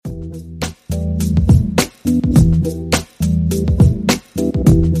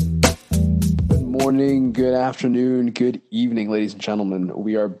morning, good afternoon, good evening, ladies and gentlemen.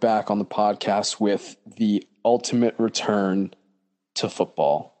 We are back on the podcast with the ultimate return to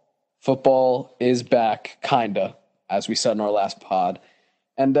football. Football is back, kinda, as we said in our last pod.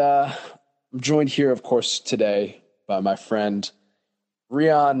 And I'm joined here, of course, today by my friend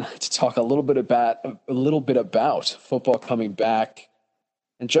Rian to talk a little bit about football coming back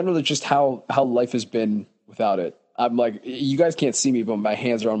and generally just how life has been without it. I'm like, you guys can't see me, but my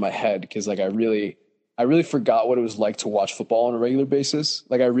hands are on my head because like I really forgot what it was like to watch football on a regular basis.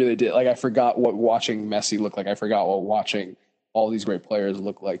 Like I really did. Like I forgot what watching Messi looked like. I forgot what watching all these great players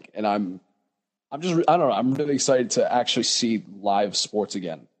look like. And I don't know. I'm really excited to actually see live sports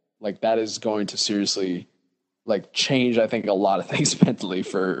again. Like that is going to seriously like change, I think, a lot of things mentally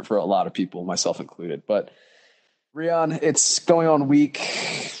for a lot of people, myself included. But Rian, it's going on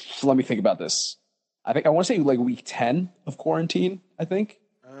let me think about this. I think I want to say like week 10 of quarantine, I think.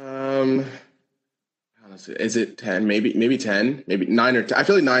 Honestly, is it 10? Maybe 10, maybe 9 or 10. I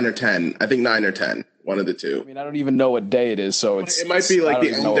feel like 9 or 10. I think 9 or 10, one of the two. I mean, I don't even know what day it is, so it might be like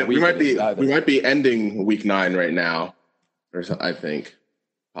the end. We might be ending week 9 right now, or so, I think,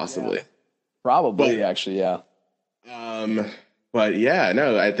 possibly. Yeah. Probably, actually, yeah. But yeah,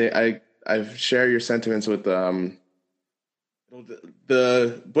 no, I think I share your sentiments with the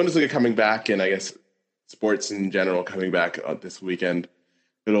Bundesliga coming back, and I guess sports in general coming back this weekend.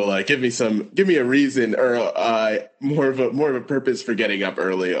 It'll like give me a reason or more of a purpose for getting up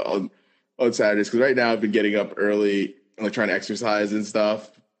early on Saturdays, because right now I've been getting up early and like trying to exercise and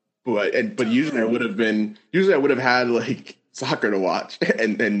stuff. But usually I would have had like soccer to watch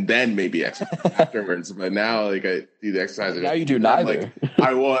and then maybe exercise afterwards. But now like I do the exercise. Now you do neither.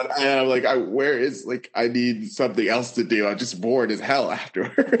 I need something else to do. I'm just bored as hell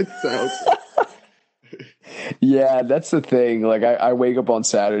afterwards. So. Yeah, that's the thing. Like I wake up on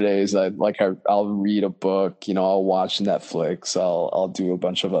Saturdays. I'll read a book. I'll watch Netflix. I'll do a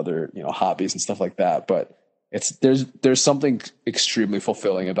bunch of other hobbies and stuff like that. But there's something extremely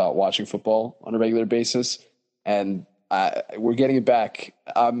fulfilling about watching football on a regular basis, and we're getting it back.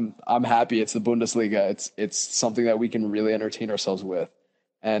 I'm happy. It's the Bundesliga. It's something that we can really entertain ourselves with,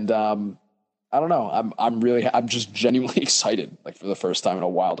 and I don't know. I'm just genuinely excited, like for the first time in a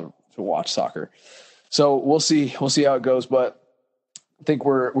while to watch soccer. So we'll see how it goes, but I think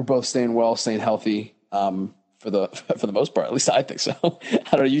we're both staying well, staying healthy for the most part. At least I think so.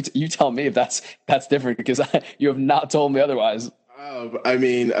 I don't know. You tell me if that's different, because you have not told me otherwise. I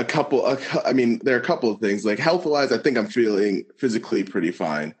mean, there are a couple of things. Like health-wise, I think I'm feeling physically pretty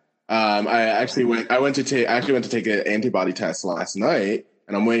fine. I went to take an antibody test last night,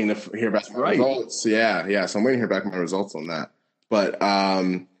 and I'm waiting to hear back my results. Yeah. So I'm waiting to hear back my results on that. But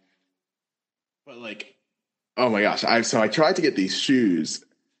like, oh my gosh! I tried to get these shoes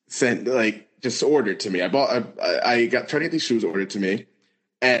sent, like just ordered to me. I tried to get these shoes ordered to me,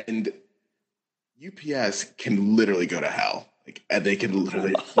 and UPS can literally go to hell. Like, and they can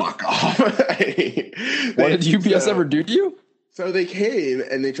literally fuck off. What did UPS ever do to you? So they came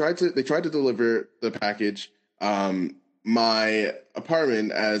and they tried to deliver the package. My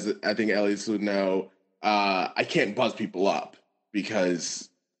apartment, as I think Elliot would know, I can't buzz people up because.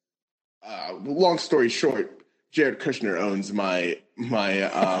 Long story short, Jared Kushner owns my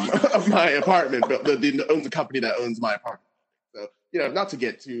apartment, but owns the company that owns my apartment. So not to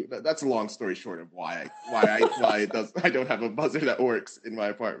get too. That's a long story short of why I don't have a buzzer that works in my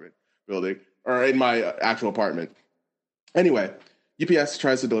apartment building or in my actual apartment. Anyway, UPS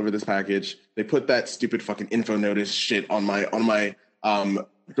tries to deliver this package. They put that stupid fucking info notice shit on my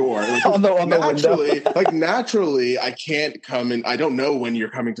door. Like, on the window. Naturally, I can't come and I don't know when you're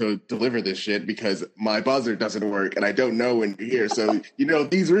coming to deliver this shit because my buzzer doesn't work and I don't know when you're here. So,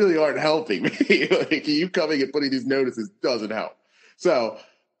 these really aren't helping me. Like you coming and putting these notices doesn't help. So,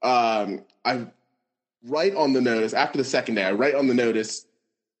 I write on the notice after the second day, I write on the notice,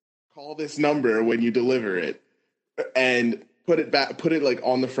 call this number when you deliver it and put it like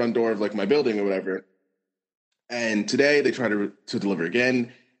on the front door of like my building or whatever. And today they try to deliver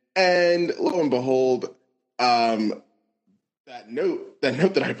again. And lo and behold, that note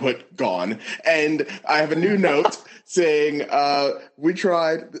that I put gone. And I have a new note saying, we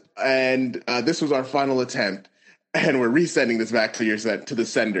tried and this was our final attempt. And we're resending this back to the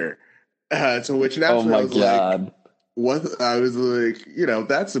sender. To which naturally I was God. like, what? I was like,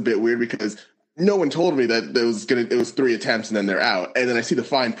 that's a bit weird because no one told me that it was 3 attempts and then they're out. And then I see the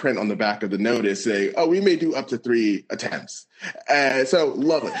fine print on the back of the notice saying, "Oh, we may do up to 3 attempts." So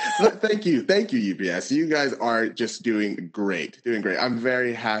love it. Thank you, UPS. You guys are just doing great. I'm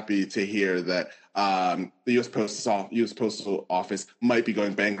very happy to hear that the U.S. Postal Office might be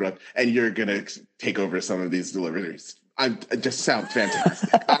going bankrupt, and you're gonna take over some of these deliveries. It just sounds fantastic.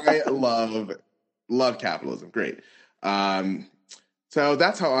 I love capitalism. Great. So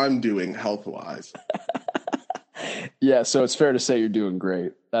that's how I'm doing health-wise. Yeah, so it's fair to say you're doing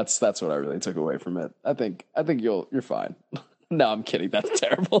great. That's what I really took away from it. I think you're fine. No, I'm kidding. That's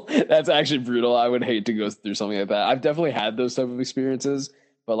terrible. That's actually brutal. I would hate to go through something like that. I've definitely had those type of experiences,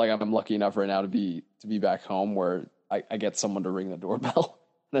 but like I'm lucky enough right now to be back home where I get someone to ring the doorbell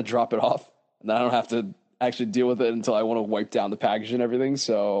and then drop it off, and then I don't have to actually deal with it until I want to wipe down the package and everything.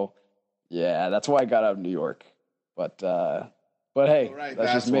 So yeah, that's why I got out of New York. But hey, right,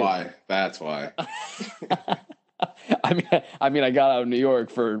 that's just me. That's why. I mean, I got out of New York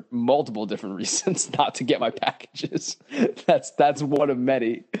for multiple different reasons, not to get my packages. That's one of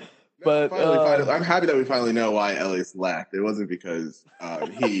many. But I'm happy that we finally know why Elias left. It wasn't because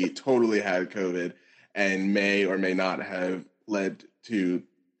he totally had COVID and may or may not have led to.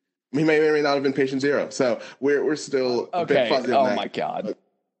 He may or may not have been patient zero. So we're still a bit fuzzy on that. Oh my God.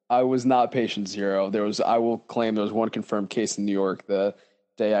 I was not patient zero. I will claim there was one confirmed case in New York the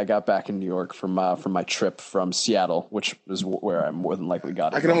day I got back in New York from my trip from Seattle, which is where I more than likely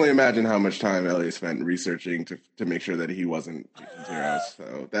got it. I can only imagine how much time Elliot spent researching to make sure that he wasn't patient zero.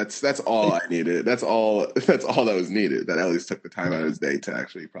 So that's all I needed. That's all that was needed. That Elliot took the time out of his day to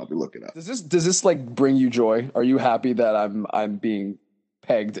actually probably look it up. Does this like bring you joy? Are you happy that I'm being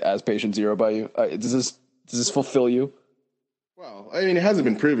pegged as patient zero by you? Does this fulfill you? Well, I mean, it hasn't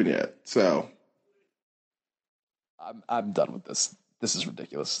been proven yet, so I'm done with this. This is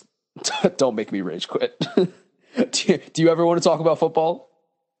ridiculous. Don't make me rage quit. Do you ever want to talk about football?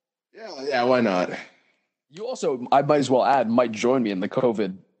 Yeah, why not? You also, I might as well add, might join me in the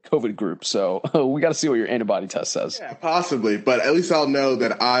COVID group. So we got to see what your antibody test says. Yeah, possibly, but at least I'll know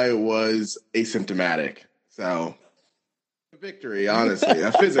that I was asymptomatic. So a victory, honestly,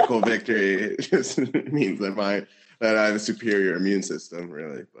 a physical victory, just means that I have a superior immune system,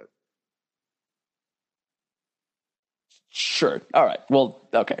 really. But sure. All right. Well,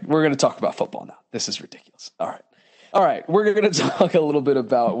 okay. We're going to talk about football now. This is ridiculous. All right. We're going to talk a little bit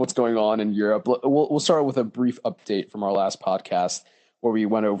about what's going on in Europe. We'll start with a brief update from our last podcast where we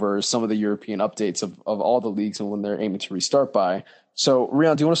went over some of the European updates of all the leagues and when they're aiming to restart by. So,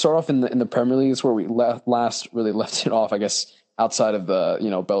 Rian, do you want to start off in the Premier League? It's where we last really left it off, I guess, outside of the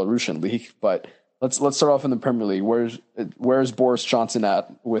Belarusian league. But let's start off in the Premier League. Where's Boris Johnson at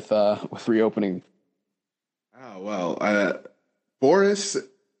with reopening? Oh well, Boris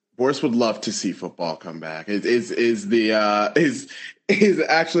would love to see football come back. Is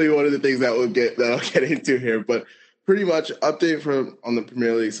actually one of the things that I'll get into here. But pretty much update on the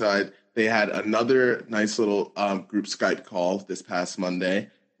Premier League side. They had another nice little group Skype call this past Monday,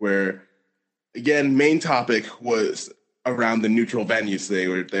 where again main topic was around the neutral venues thing,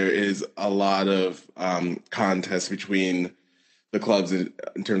 where there is a lot of contest between the clubs in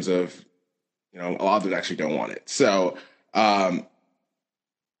terms of. A lot of them actually don't want it. So that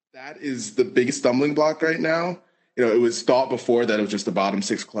is the biggest stumbling block right now. It was thought before that it was just the bottom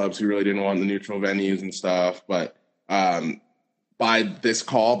 6 clubs who really didn't want the neutral venues and stuff. But by this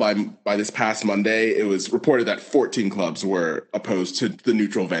call, by this past Monday, it was reported that 14 clubs were opposed to the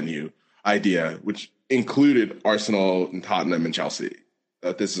neutral venue idea, which included Arsenal and Tottenham and Chelsea.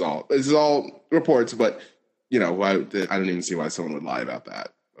 This is all reports, but I don't even see why someone would lie about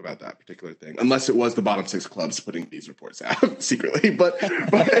that particular thing, unless it was the bottom 6 clubs putting these reports out secretly. But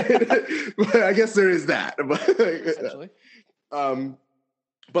I guess there is that. Essentially.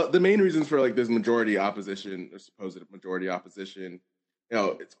 But the main reasons for this majority opposition, or supposed majority opposition,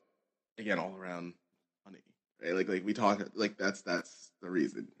 it's again all around money, right? Like we talk, that's the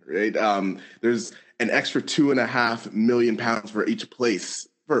reason, right? There's an extra £2.5 million for each place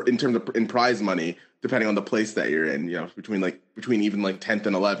in terms of in prize money, depending on the place that you're in, between even 10th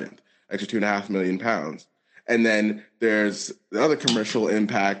and 11th, extra £2.5 million. And then there's the other commercial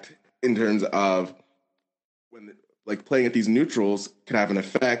impact in terms of when playing at these neutrals could have an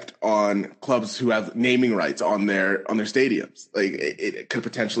effect on clubs who have naming rights on their stadiums. It could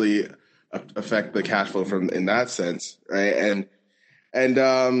potentially affect the cash flow in that sense, right?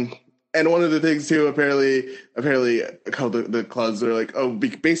 And one of the things too, apparently, the clubs are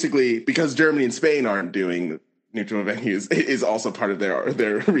basically because Germany and Spain aren't doing neutral venues, it is also part of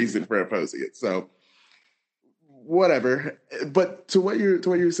their reason for opposing it. So whatever. But to what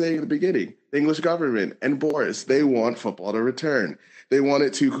you're saying at the beginning, the English government and Boris, they want football to return. They want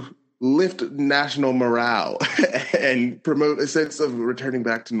it to lift national morale and promote a sense of returning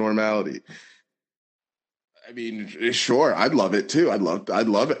back to normality. I mean, sure, I'd love it too. I'd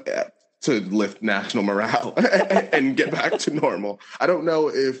love it to lift national morale and get back to normal. I don't know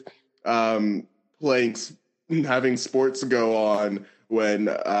if having sports go on when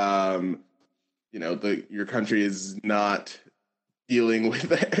your country is not dealing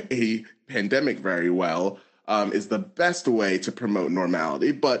with a pandemic very well is the best way to promote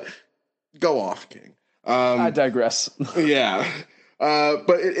normality. But go off, King. I digress. Yeah,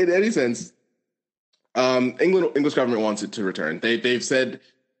 but in any sense, English government wants it to return. They've said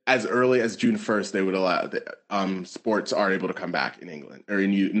as early as June 1st they would allow sports are able to come back in England or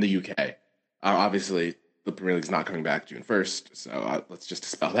in the UK. Obviously, the Premier League's not coming back June 1st, so let's just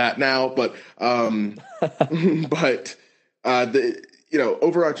dispel that now. But the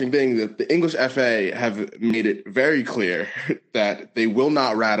overarching thing that the English FA have made it very clear that they will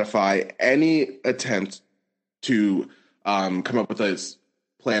not ratify any attempt to come up with a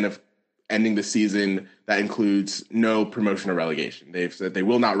plan of ending the season that includes no promotion or relegation. They've said they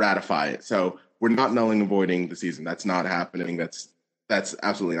will not ratify it. So we're not nulling and voiding the season. That's not happening. That's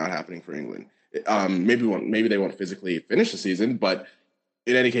absolutely not happening for England. Maybe they won't physically finish the season, but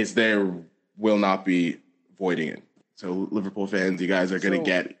in any case, they will not be voiding it. So Liverpool fans, you guys are going to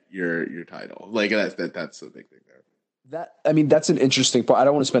get your title. Like that's the big thing there. That's an interesting point. I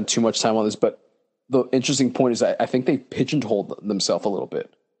don't want to spend too much time on this, but the interesting point is I think they pigeonholed themselves a little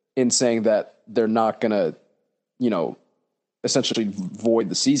bit in saying that they're not going to, essentially void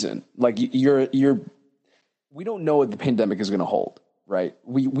the season. Like we don't know what the pandemic is going to hold, right?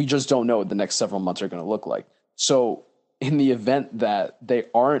 We just don't know what the next several months are going to look like. So in the event that they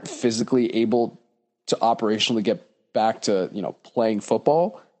aren't physically able to operationally get back to, playing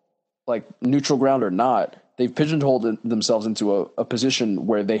football, like neutral ground or not, they've pigeonholed themselves into a position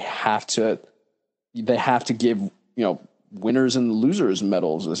where they have to give, winners and losers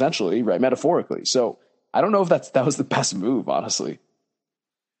medals, essentially, right? Metaphorically. So I don't know if that was the best move, honestly.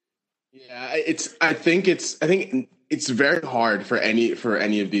 Yeah, I think it's very hard for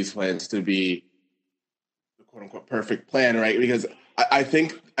any of these plans to be the quote unquote perfect plan, right? Because I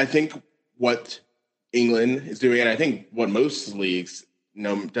think what England is doing, and I think what most leagues,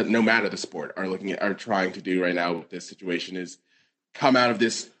 no matter the sport, are trying to do right now with this situation is come out of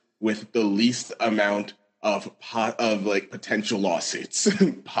this with the least amount of like potential lawsuits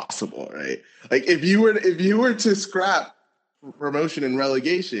possible, right? Like if you were to scrap promotion and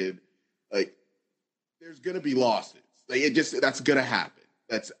relegation, like there's gonna be lawsuits. Like that's gonna happen.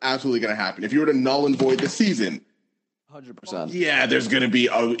 That's absolutely gonna happen. If you were to null and void the season, 100%. Yeah, there's gonna be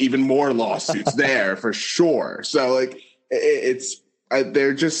even more lawsuits there for sure. So like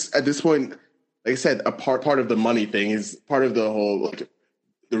they're just at this point, like I said, a part of the money thing is part of the whole like.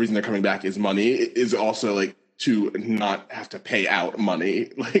 The reason they're coming back is money is also like to not have to pay out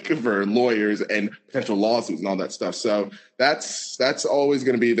money like for lawyers and potential lawsuits and all that stuff. So that's always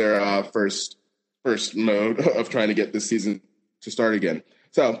going to be their first mode of trying to get this season to start again.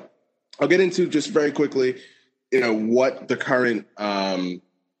 So I'll get into just very quickly, what the current plan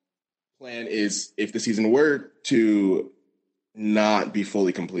is if the season were to not be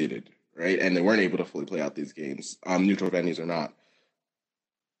fully completed, right? And they weren't able to fully play out these games, neutral venues or not.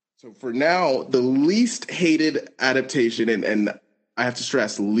 So for now, the least hated adaptation, and I have to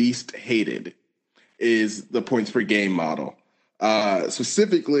stress least hated, is the points per game model.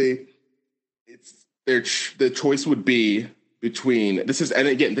 Specifically, the choice would be between this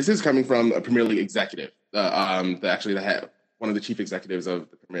is coming from a Premier League executive, the head, one of the chief executives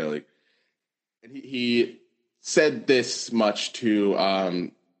of the Premier League, and he said this much to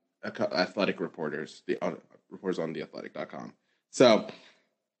athletic reporters, the reporters on theathletic.com. So.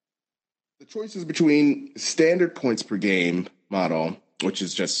 The choice is between standard points per game model, which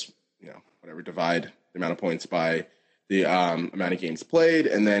is just, whatever, divide the amount of points by the amount of games played,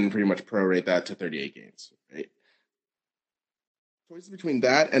 and then pretty much prorate that to 38 games, right? Choice is between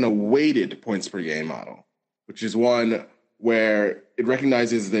that and a weighted points per game model, which is one where it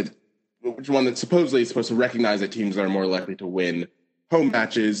recognizes that's supposedly supposed to recognize that teams are more likely to win home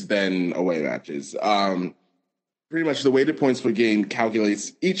matches than away matches. Pretty much the weighted points per game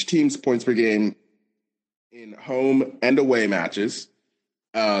calculates each team's points per game in home and away matches.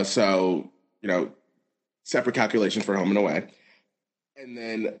 So, separate calculation for home and away. And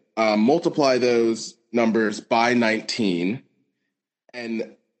then multiply those numbers by 19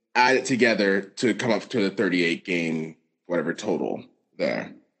 and add it together to come up to the 38 game, whatever total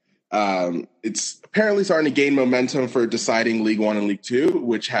there. It's apparently starting to gain momentum for deciding League One and League Two,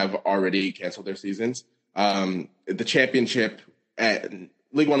 which have already canceled their seasons. The championship at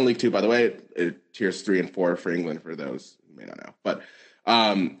League One and League Two, by the way, tiers 3 and 4 for England, for those who may not know. But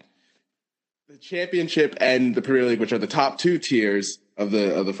the championship and the Premier League, which are the top two tiers of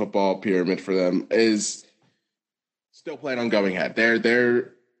the football pyramid for them, is still planning on going ahead.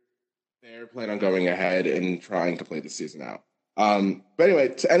 They're planning on going ahead and trying to play the season out. But anyway,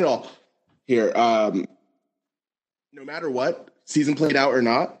 to end it all here, no matter what, season played out or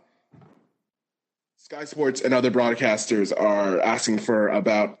not, Sky Sports and other broadcasters are asking for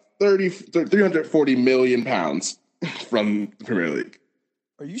about 340 million pounds from the Premier League.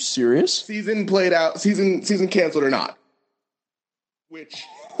 Are you serious? Season played out, season canceled or not. Which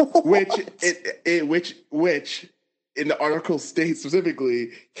in the article states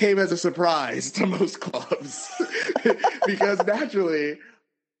specifically came as a surprise to most clubs because naturally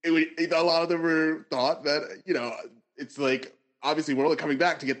a lot of them thought that, it's like, obviously we're only coming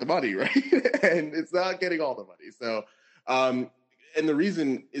back to get the money, right? And it's not getting all the money. So, and the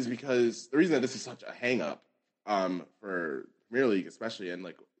reason that this is such a hang up for Premier League, especially, and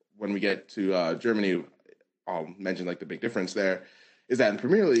like when we get to Germany, I'll mention like the big difference there, is that in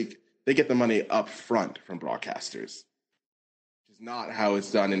Premier League, they get the money up front from broadcasters, which is not how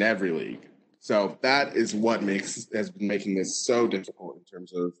it's done in every league. So that is what has been making this so difficult in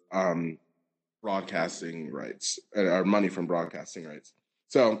terms of broadcasting rights, or money from broadcasting rights.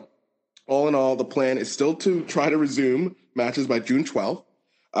 So all in all, the plan is still to try to resume matches by June 12th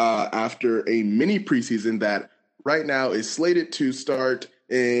after a mini preseason that right now is slated to start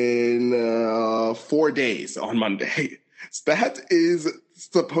in 4 days on Monday. That is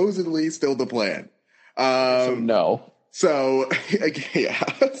supposedly still the plan. No. So, yeah.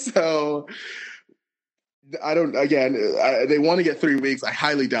 So, they want to get 3 weeks. I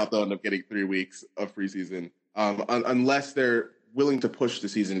highly doubt they'll end up getting 3 weeks of preseason, unless they're willing to push the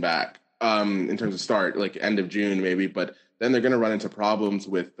season back in terms of start, like end of June maybe. But then they're going to run into problems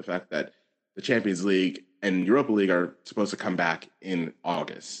with the fact that the Champions League and Europa League are supposed to come back in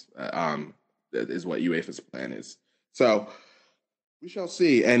August. That is what UEFA's plan is. So we shall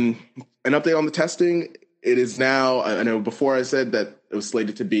see. And an update on the testing. It is now, I know before I said that it was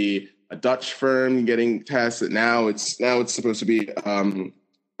slated to be a Dutch firm getting tests. Now it's supposed to be a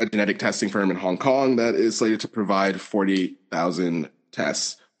genetic testing firm in Hong Kong that is slated to provide 40,000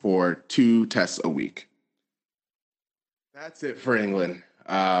 tests for 2 tests a week. That's it for England.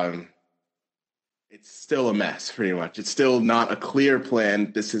 It's still a mess, pretty much. It's still not a clear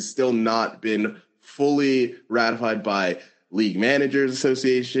plan. This has still not been fully ratified by League Managers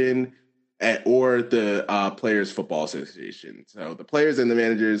Association or the Players Football Association. So the players and the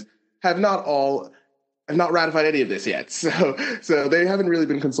managers have not ratified any of this yet. So they haven't really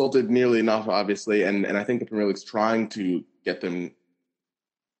been consulted nearly enough, obviously. And I think the Premier League's trying to get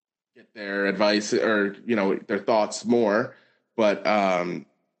their advice or, their thoughts more. But time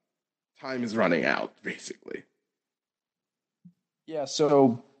is running out, basically. Yeah,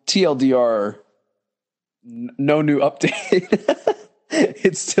 so TLDR, no new update.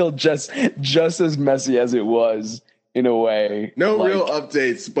 It's still just as messy as it was in a way. No real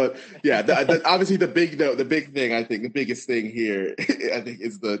updates, but yeah, obviously the big thing, I think the biggest thing here, I think,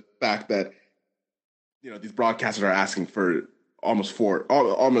 is the fact that these broadcasters are asking for almost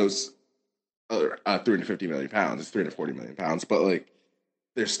 350 million pounds. It's 340 million pounds, but like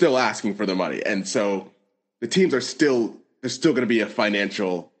they're still asking for the money, and so the teams there's still going to be a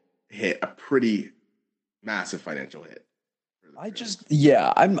financial hit, a pretty massive financial hit.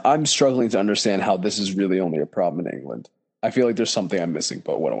 I'm struggling to understand how this is really only a problem in England. I feel like there's something I'm missing,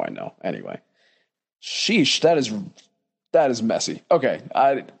 but what do I know? Anyway, sheesh, that is messy. Okay,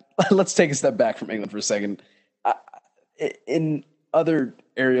 let's take a step back from England for a second. In other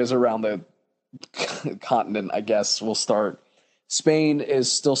areas around the continent, I guess we'll start. Spain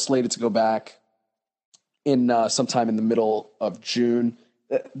is still slated to go back in sometime in the middle of June.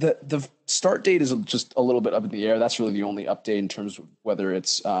 The start date is just a little bit up in the air. That's really the only update in terms of whether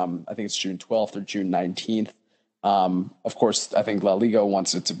it's I think it's June 12th or June 19th. Of course, I think La Liga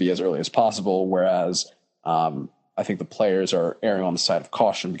wants it to be as early as possible, whereas I think the players are erring on the side of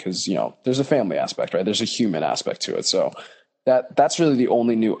caution because there's a family aspect, right? There's a human aspect to it. So that's really the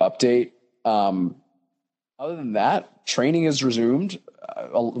only new update. Other than that, training is resumed.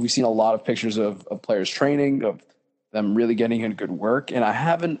 We've seen a lot of pictures of players training, of them really getting in good work. And I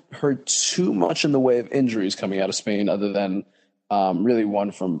haven't heard too much in the way of injuries coming out of Spain other than really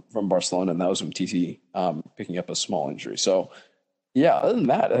one from Barcelona, and that was Umtiti picking up a small injury. So, yeah, other than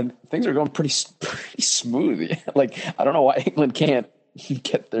that, things are going pretty smooth. Like, I don't know why England can't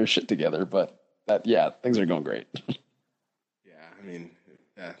get their shit together. But things are going great. Yeah, I mean,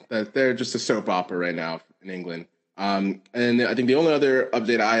 they're just a soap opera right now in England. And I think the only other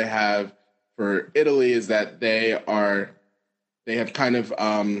update I have for Italy is that they have kind of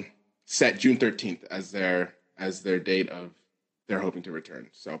set June 13th as their date of they're hoping to return.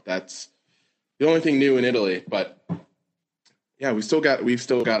 So that's the only thing new in Italy. But yeah, we've still got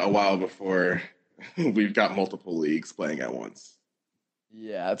a while before we've got multiple leagues playing at once.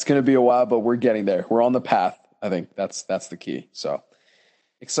 Yeah, it's going to be a while, but we're getting there. We're on the path. I think that's the key. So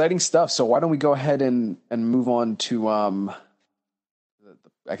exciting stuff. So why don't we go ahead and move on to I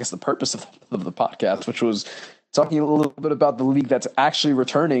guess the purpose of the podcast, which was talking a little bit about the league that's actually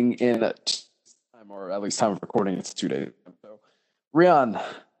returning in time, or at least time of recording. It's 2 days. So, Rian,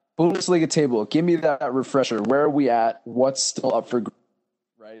 Bundesliga table. Give me that refresher. Where are we at? What's still up for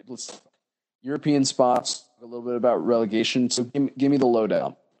right? Let's European spots. A little bit about relegation. So give me the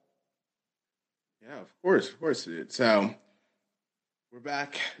lowdown. Yeah, of course. So we're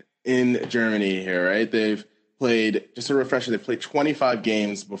back in Germany here, right? They've played, just a refresher, they played 25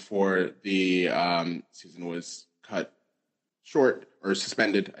 games before the season was cut short, or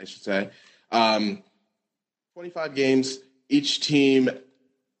suspended, I should say. 25 games. Each team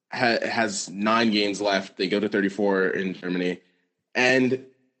has 9 games left. They go to 34 in Germany. And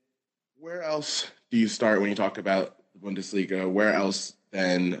where else do you start when you talk about the Bundesliga? Where else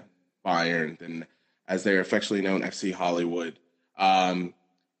than Bayern, than, as they're affectionately known, FC Hollywood?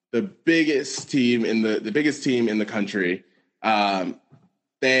 The biggest team in the country.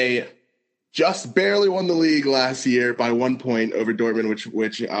 They just barely won the league last year by 1 point over Dortmund,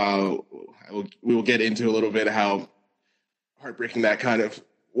 which we will get into a little bit how heartbreaking that kind of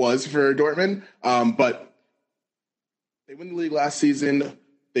was for Dortmund. But they win the league last season.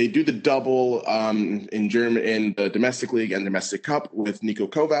 They do the double in the domestic league and domestic cup with Niko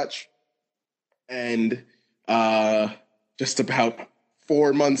Kovac. And just about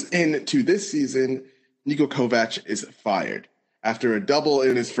 4 months into this season, Niko Kovac is fired after a double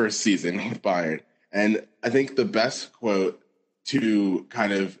in his first season with Bayern. And I think the best quote to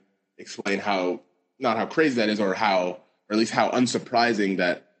kind of explain not how crazy that is, or at least how unsurprising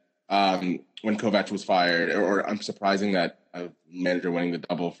that when Kovac was fired, or unsurprising that a manager winning the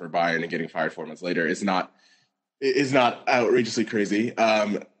double for Bayern and getting fired 4 months later is not outrageously crazy. I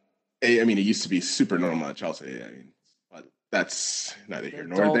mean, it used to be super normal at Chelsea. I mean, but that's neither here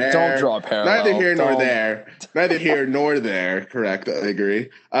nor there. Don't draw a parallel. Neither here nor there. Neither here nor there. Correct. I agree.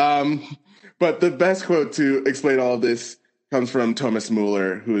 But the best quote to explain all of this comes from Thomas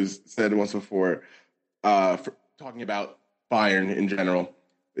Muller, who has said once before, talking about Bayern in general,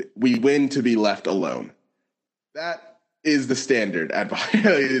 we win to be left alone. That is the standard at Bayern.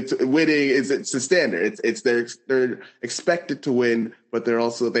 It's winning. It's the standard. They're expected to win, but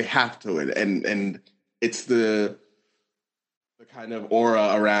they have to win, and it's the kind of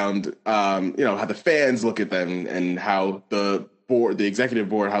aura around how the fans look at them, and how the board, the executive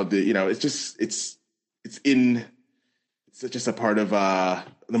board, how it's just a part of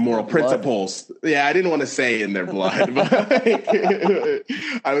the moral principles. Yeah, I didn't want to say in their blood, but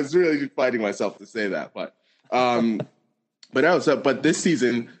I was really fighting myself to say that. But but this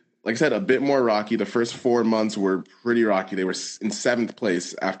season, like I said, a bit more rocky. The first 4 months were pretty rocky. They were in 7th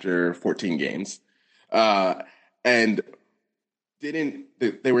place after 14 games, and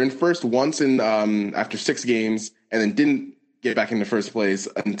they were in first once after 6 games, and then didn't get back into first place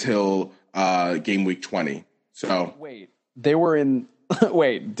until game week 20. So they were in.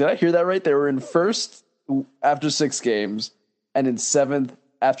 Wait, did I hear that right? They were in first after 6 games, and in 7th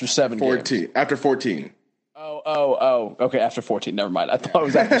after 7 games. After 14. Oh. Okay, after 14. Never mind. I thought it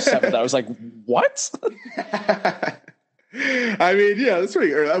was after 7th. I was like, what? I mean, yeah, that's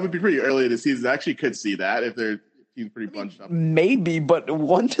pretty early. That would be pretty early in the season. I actually could see that if their team's pretty bunched up. Maybe, but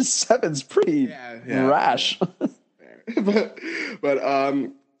 1 to 7 is pretty rash. So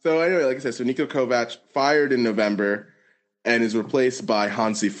anyway, like I said, Niko Kovac fired in November and is replaced by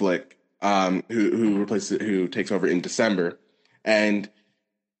Hansi Flick, who takes over in December, and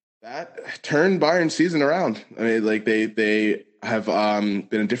that turned Bayern's season around. I mean, like they have been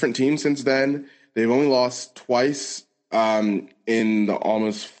a different team since then. They've only lost twice in the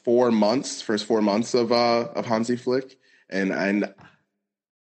almost 4 months, first 4 months of Hansi Flick, and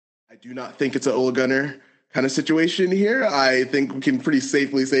I do not think it's an Ole Gunnar kind of situation here. I think we can pretty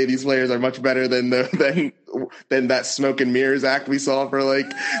safely say these players are much better than that smoke and mirrors act we saw for like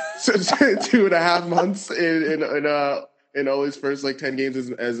 2.5 months in Ole's first 10 games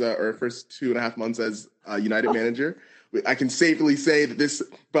as or first 2.5 months as United manager. I can safely say that this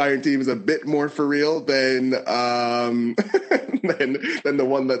Bayern team is a bit more for real than than the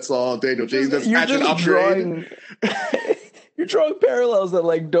one that saw Daniel James catch an upgrade. You're drawing parallels that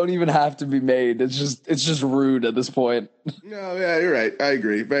like don't even have to be made. It's just rude at this point. No, yeah, you're right. I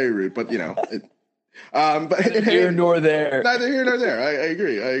agree. Very rude, but but neither here nor there. Neither here nor there. I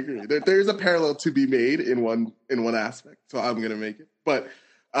agree. There's a parallel to be made in one aspect, so I'm gonna make it. But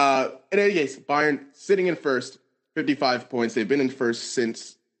in any case, Bayern sitting in first, 55 points. They've been in first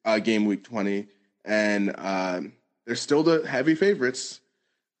since game week 20, and they're still the heavy favorites,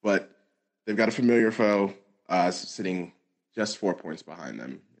 but they've got a familiar foe sitting just 4 points behind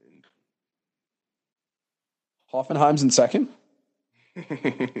them. Hoffenheim's in second.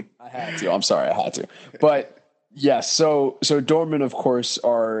 I had to. I'm sorry, I had to. But yes, so Dortmund, of course,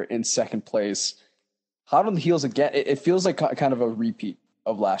 are in second place. Hot on the heels again. It feels like kind of a repeat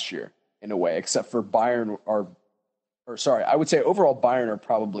of last year in a way, except for Bayern I would say overall Bayern are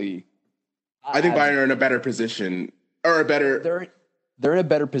probably. I think Bayern are in a better position, or a better. They're in a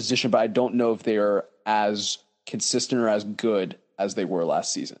better position, but I don't know if they are as consistent or as good as they were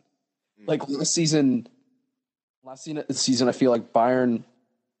last season. Like last season, I feel like Bayern,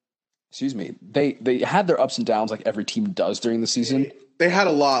 they had their ups and downs like every team does during the season. They had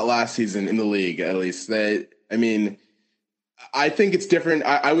a lot last season in the league, at least. I think it's different.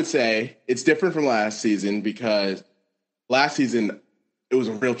 I would say it's different from last season because last season it was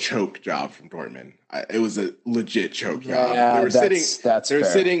a real choke job from Dortmund. It was a legit choke job. They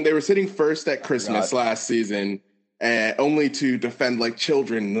were sitting first at Christmas last season, only to defend like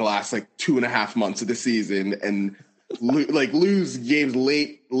children in the last like 2.5 months of the season and lose games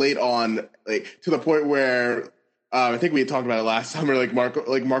late on, like to the point where I think we had talked about it last summer. Like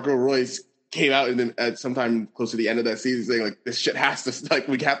Marco Reus came out and at sometime close to the end of that season saying like this shit has to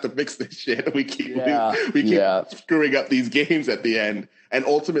we have to fix this shit. We keep screwing up these games at the end, and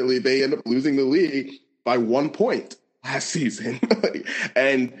ultimately they end up losing the league by 1 point last season. But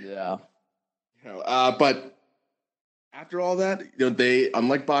after all that, they,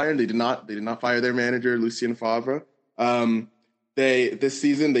 unlike Bayern, they did not fire their manager Lucien Favre. This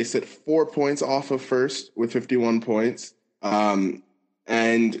season they sit 4 points off of first with 51 points. And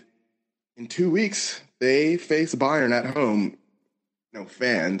in 2 weeks they face Bayern at home. No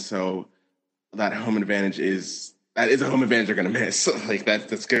fans, so that home advantage is a home advantage they're going to miss. Like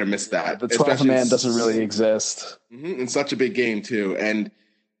that's going to miss that. The 12th man doesn't really exist. In such a big game too, and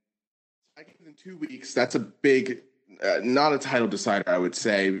I guess in 2 weeks that's a big. Not a title decider, I would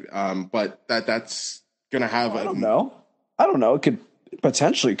say, but that's going to have. I don't know. It could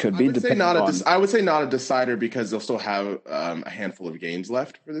potentially be. I would say not a decider because they'll still have a handful of games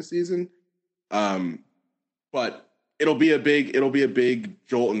left for the season. But it'll be a big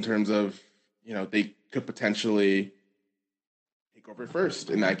jolt in terms of they could potentially take over first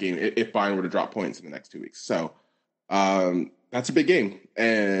in that game if Bayern were to drop points in the next 2 weeks. So that's a big game,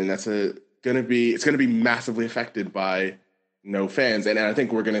 and it's going to be massively affected by no fans. And I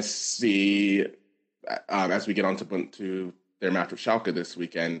think we're going to see, as we get on to their match with Schalke this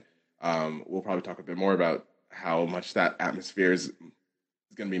weekend, we'll probably talk a bit more about how much that atmosphere is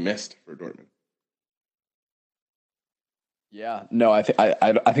going to be missed for Dortmund. Yeah, no, I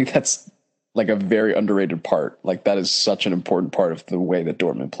think that's like a very underrated part. Like that is such an important part of the way that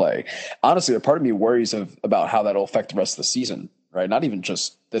Dortmund play. Honestly, a part of me worries about how that'll affect the rest of the season. Right, not even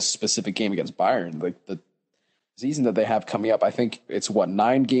just this specific game against Bayern, like the season that they have coming up. I think it's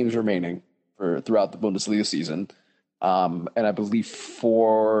 9 games remaining throughout the Bundesliga season, and I believe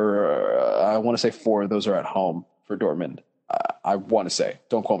 4. I want to say 4 of those are at home for Dortmund. I want to say,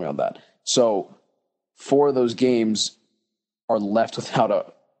 don't quote me on that. So 4 of those games are left without a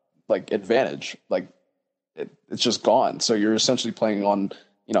advantage. Like it's just gone. So you're essentially playing on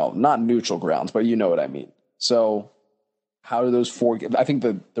not neutral grounds, but you know what I mean. So. How do those 4? I think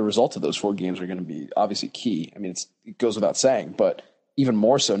the results of those 4 games are going to be obviously key. I mean, it goes without saying, but even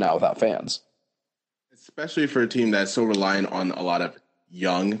more so now without fans. Especially for a team that's so reliant on a lot of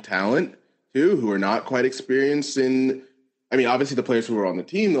young talent too, who are not quite experienced in. I mean, obviously the players who were on the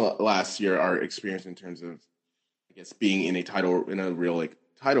team last year are experienced in terms of, I guess, being in a real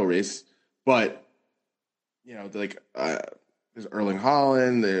title race. But there's Erling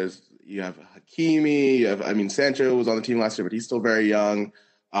Haaland, you have Hakimi. Sancho was on the team last year, but he's still very young.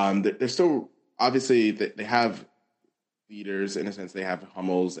 They're still obviously they have leaders in a sense. They have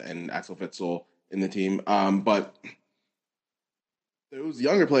Hummels and Axel Witsel in the team, but those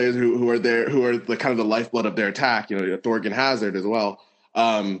younger players who are there, who are the kind of the lifeblood of their attack. Thorgan Hazard as well.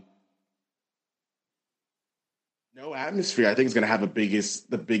 No atmosphere, I think, is going to have the biggest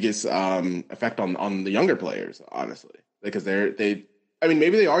effect on the younger players, honestly. because I mean,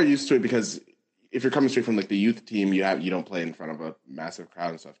 maybe they are used to it because if you're coming straight from like the youth team, you don't play in front of a massive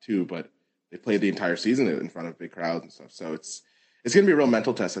crowd and stuff too. But they played the entire season in front of big crowds and stuff. So it's going to be a real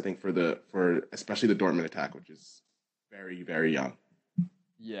mental test, I think, for especially the Dortmund attack, which is very, very young.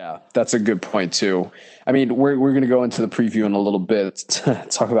 Yeah, that's a good point too. I mean, we're going to go into the preview in a little bit to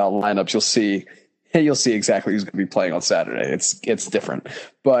talk about lineups. You'll see exactly who's going to be playing on Saturday. It's different,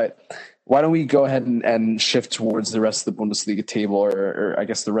 but why don't we go ahead and shift towards the rest of the Bundesliga table, or I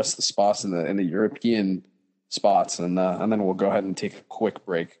guess the rest of the spots in the European spots, and then we'll go ahead and take a quick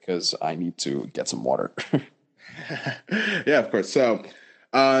break because I need to get some water. Yeah, of course. So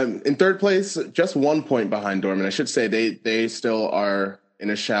in third place, just 1 point behind Dortmund. I should say they still are in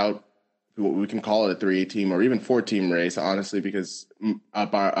a shout. We can call it a 3-team or even 4-team race, honestly, because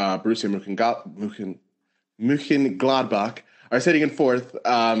Borussia Mönchengladbach are sitting in fourth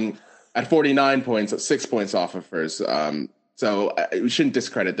at 49 points, 6 points off of first. So we shouldn't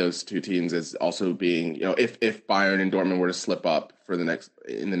discredit those two teams as also being, if Bayern and Dortmund were to slip up in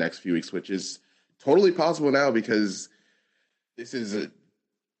the next few weeks, which is totally possible now because this is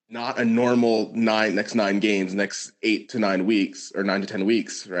not a normal next 9 games, next 8 to 9 weeks or 9 to 10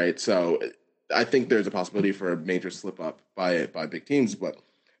 weeks, right? So I think there's a possibility for a major slip up by big teams, but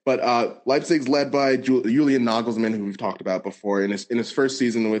Leipzig's led by Julian Nagelsmann, who we've talked about before. In his first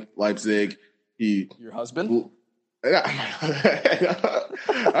season with Leipzig, your husband. Yeah.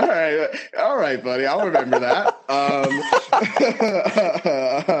 all right, buddy. I'll remember that.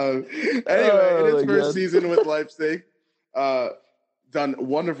 Anyway, in his first season with Leipzig, done a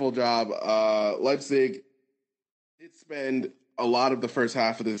wonderful job. Leipzig did spend a lot of the first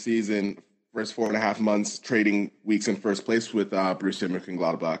half of the season, first 4.5 months, trading weeks in first place with Borussia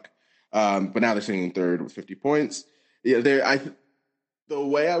Mönchengladbach. But now they're sitting in third with 50 points. Yeah, the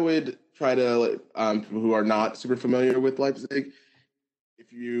way I would try to, people who are not super familiar with Leipzig,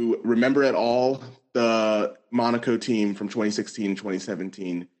 if you remember at all the Monaco team from 2016,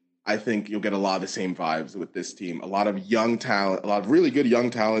 2017, I think you'll get a lot of the same vibes with this team. A lot of young talent, a lot of really good young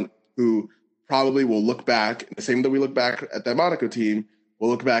talent who probably will look back, the same that we look back at that Monaco team,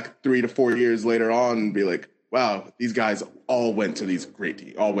 we'll look back 3 to 4 years later on and be like, wow, these guys all went to these great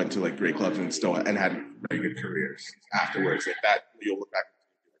teams, all went to like great clubs and had very good careers afterwards. Like that, you'll look back,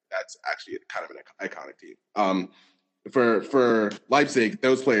 that's actually kind of an iconic team. For Leipzig,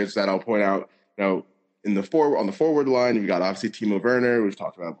 those players that I'll point out, on the forward line, you've got obviously Timo Werner, we've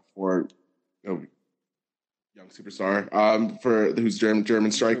talked about before, young superstar, who's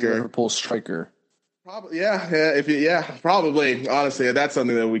German striker, Liverpool striker. Probably, probably. Honestly, that's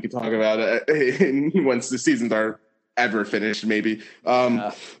something that we could talk about once the seasons are ever finished, maybe.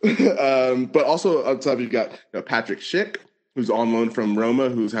 But also up top, you've got Patrick Schick, who's on loan from Roma,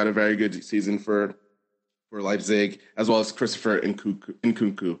 who's had a very good season for Leipzig, as well as Christopher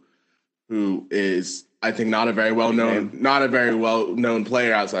Nkunku, who is, I think, not a very well known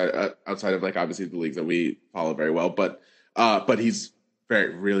player outside of like obviously the leagues that we follow very well, but he's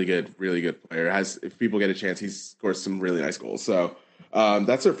really good player. If people get a chance, he scores some really nice goals. So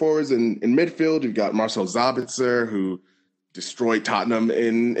that's their forwards. In midfield, you've got Marcel Sabitzer, who destroyed Tottenham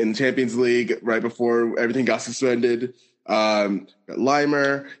in Champions League right before everything got suspended. You've got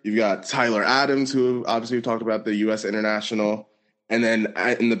Leimer. You've got Tyler Adams, who obviously we talked about, the U.S. international. And then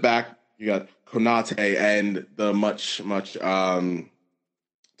in the back, you got Konate and the much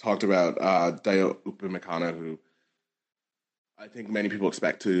talked about Dayo Upamecano, who I think many people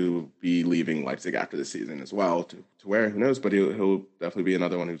expect to be leaving Leipzig after the season as well. To where, who knows? But he'll definitely be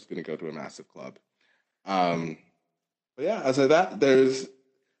another one who's going to go to a massive club. But yeah, outside that,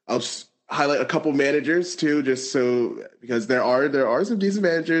 I'll just highlight a couple managers too, just so because there are some decent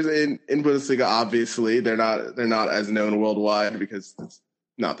managers in Bundesliga. Obviously, they're not as known worldwide because it's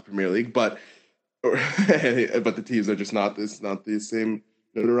not the Premier League, but the teams are just not the same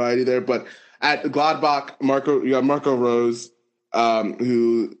notoriety there. But at Gladbach, you got Marco Rose,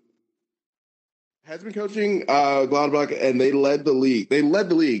 who has been coaching Gladbach, and they led the league. They led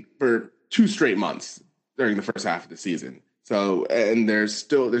the league for 2 straight months during the first half of the season. So, and they're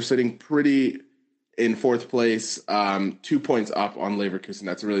sitting pretty in fourth place, 2 points up on Leverkusen.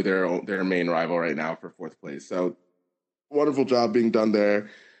 That's really their main rival right now for fourth place. So, wonderful job being done there.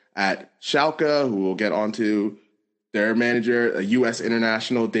 At Schalke, who we'll get onto, their manager, a U.S.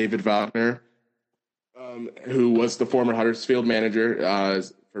 international, David Wagner, who was the former Huddersfield manager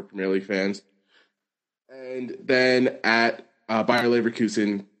for Premier League fans. And then at Bayer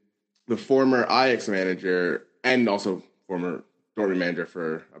Leverkusen, the former Ajax manager and also former Dortmund manager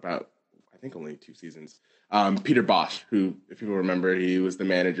for about, I think, only 2 seasons, Peter Bosz, who, if people remember, he was the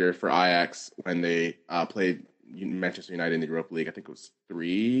manager for Ajax when they played Manchester United in the Europa League. I think it was 3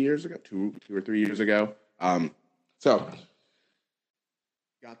 years ago, two or 3 years ago. So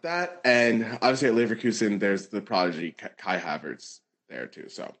got that, and obviously at Leverkusen, there's the prodigy Kai Havertz there too.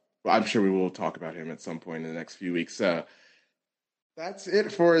 So I'm sure we will talk about him at some point in the next few weeks. That's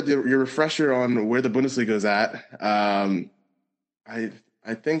it for your refresher on where the Bundesliga is at.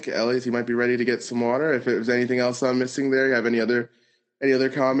 I think, Elias, you might be ready to get some water. If there's anything else I'm missing there, you have any other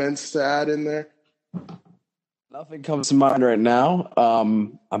comments to add in there? Nothing comes to mind right now.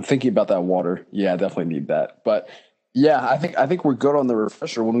 I'm thinking about that water. Yeah, I definitely need that. But yeah, I think we're good on the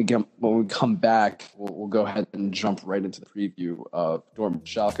refresher. When we come back, we'll go ahead and jump right into the preview of Dortmund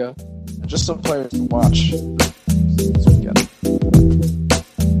Schalke and just some players to watch this weekend.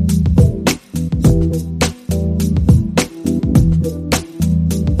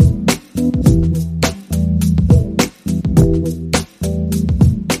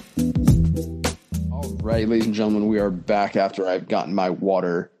 Right, ladies and gentlemen, we are back after I've gotten my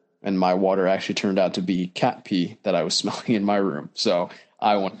water, and my water actually turned out to be cat pee that I was smelling in my room. So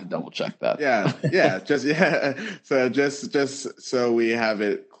I wanted to double check that. So just so we have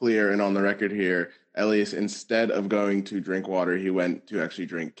it clear and on the record here, Elias, instead of going to drink water, he went to actually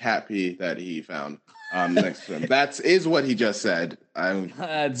drink cat pee that he found next to him. That is what he just said.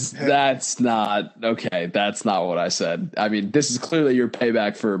 That's not okay. That's not what I said. I mean, this is clearly your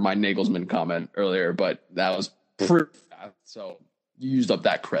payback for my Nagelsmann comment earlier, but that was proof. So you used up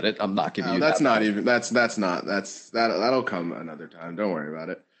that credit. I'm not giving you that. That'll come another time. Don't worry about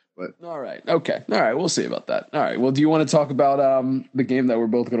it. But all right. Okay. All right. We'll see about that. All right. Well, do you want to talk about the game that we're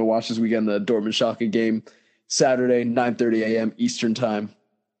both going to watch this weekend, the Dortmund Schalke game, Saturday, 9:30 a.m. Eastern time?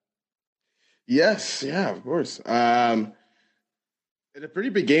 Yes. Yeah, of course. It's a pretty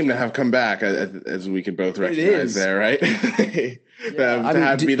big game to have come back, as we could both recognize there, right? One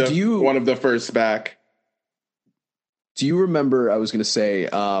of the first back. Do you remember, I was going to say,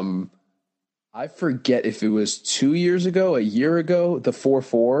 I forget if it was 2 years ago, a year ago, the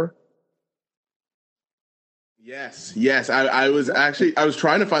 4-4? Yes. I was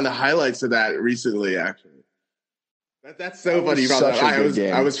trying to find the highlights of that recently, actually. That's so funny.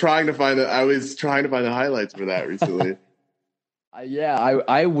 I was trying to find the highlights for that recently.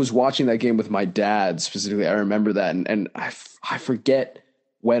 I was watching that game with my dad specifically. I remember that, and I forget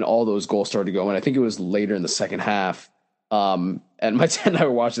when all those goals started going. I think it was later in the second half. And my dad and I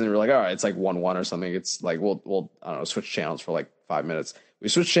were watching, and we were like, all right, it's like 1-1 or something. It's like, we'll I don't know, switch channels for like 5 minutes. We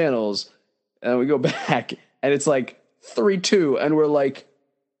switch channels, and we go back, and it's like 3-2, and we're like,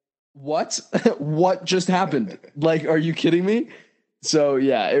 what? What just happened? Like, are you kidding me? So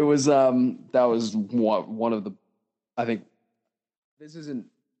yeah, it was that was one of the, I think this isn't,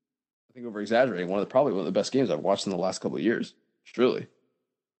 I think over exaggerating, probably one of the best games I've watched in the last couple of years. Truly.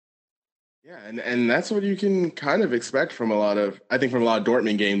 Yeah, and that's what you can kind of expect from a lot of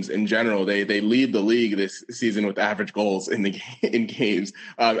Dortmund games in general. They lead the league this season with average goals in games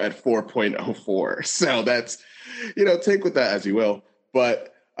at 4.04. So that's, take with that as you will.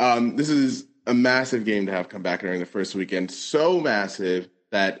 But this is a massive game to have come back during the first weekend. So massive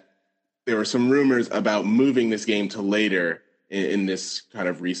that there were some rumors about moving this game to later in this kind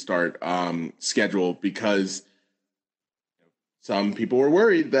of restart schedule, because some people were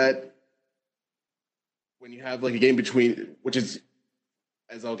worried that when you have like a game between, which is,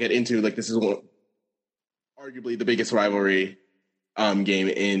 as I'll get into, like this is arguably the biggest rivalry game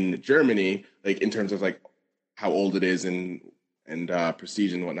in Germany, like in terms of like how old it is and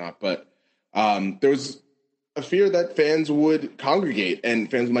prestige and whatnot. But there was a fear that fans would congregate, and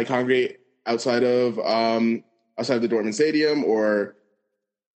fans might congregate outside of the Dortmund Stadium or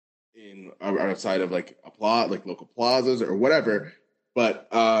outside of like local plazas or whatever. But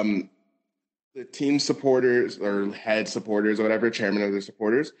the team supporters or head supporters or whatever, chairman of the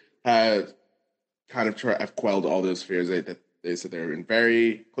supporters, have kind of have quelled all those fears. They said they're in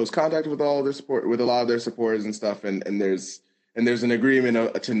very close contact with all their support, with a lot of their supporters and stuff, and there's an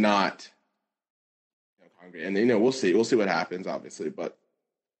agreement to not congregate. And we'll see what happens, obviously, but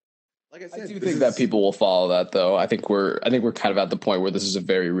like I said, I do think that people will follow that, though. I think we're kind of at the point where this is a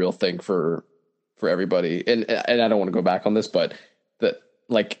very real thing for everybody. And I don't want to go back on this, but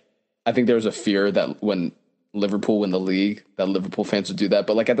I think there's a fear that when Liverpool win the league, that Liverpool fans would do that.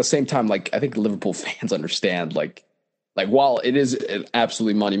 But at the same time, I think Liverpool fans understand, while it is an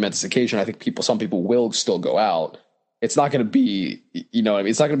absolutely monumentous occasion, I think some people will still go out. It's not going to be,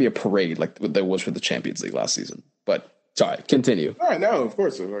 it's not going to be a parade like there was for the Champions League last season. But sorry, continue. All right, no, of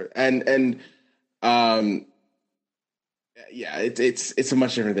course. And it's a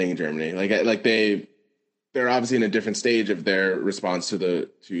much different thing in Germany. They're obviously in a different stage of their response to the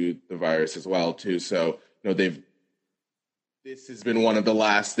virus as well too. So this has been one of the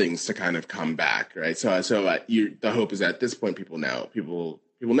last things to kind of come back, right? So the hope is at this point people know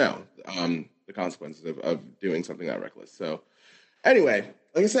the consequences of doing something that reckless. So anyway,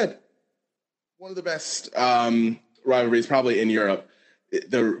 like I said, one of the best rivalries probably in Europe,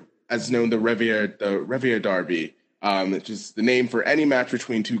 as known the Revier Derby, which is the name for any match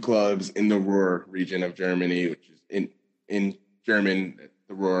between two clubs in the Ruhr region of Germany, which is in German,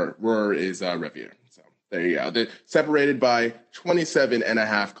 the Ruhr is Revier. So there you go. They're separated by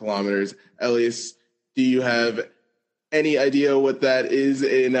 27.5 kilometers. Elias, do you have any idea what that is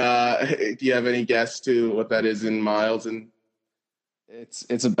in? Do you have any guess to what that is in miles? And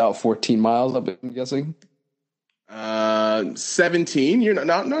it's about 14 miles. I'm guessing. 17. You're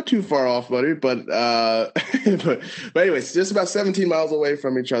not too far off, buddy. But but anyways, just about 17 miles away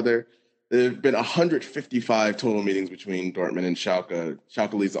from each other. There have been 155 total meetings between Dortmund and Schalke.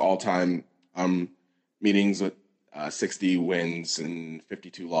 Schalke leads the all-time meetings with 60 wins and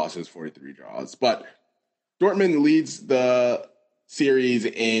 52 losses, 43 draws. But Dortmund leads the series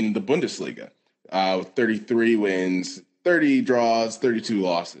in the Bundesliga with 33 wins, 30 draws, 32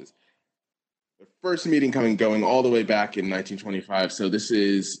 losses. The first meeting going all the way back in 1925. So this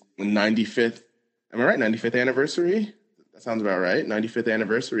is the 95th, am I right? 95th anniversary? That sounds about right. 95th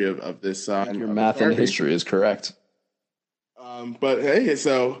anniversary of this. Your math and history is correct. But hey,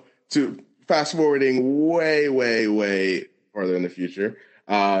 so to fast forwarding way, way, way farther in the future,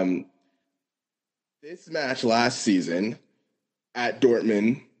 this match last season at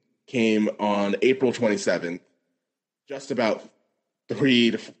Dortmund came on April 27th, just about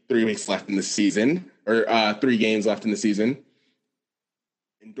 3 weeks left in the season, or 3 games left in the season.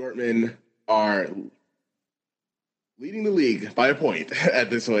 And Dortmund are leading the league by a point at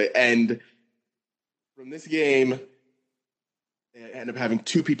this point. And from this game, they end up having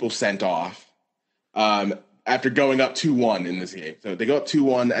 2 people sent off after going up 2-1 in this game. So they go up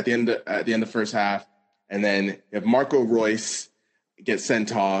 2-1 at the end of the first half. And then you have Marco Reus get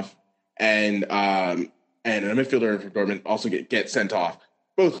sent off, and a midfielder for Dortmund also get sent off.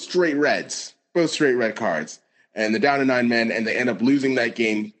 Both straight red cards. And they're down to 9 men, and they end up losing that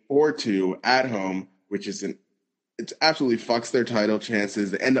game 4-2 at home, which is it absolutely fucks their title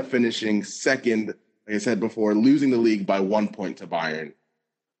chances. They end up finishing second, like I said before, losing the league by 1 point to Bayern.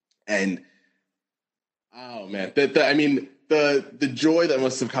 And oh man, the joy that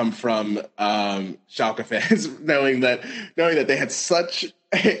must have come from Schalke fans knowing that they had such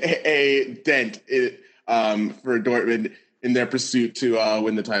a dent for Dortmund in their pursuit to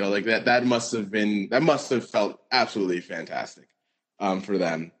win the title, like that must have felt absolutely fantastic for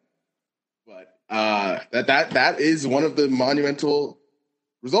them. But that is one of the monumental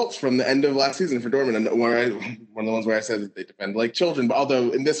results from the end of last season for Dortmund, and one of the ones where I said that they defend like children. But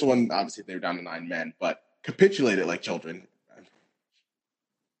although in this one, obviously they were down to 9 men, but capitulated like children.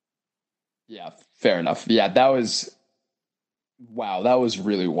 Yeah, fair enough. Yeah, that was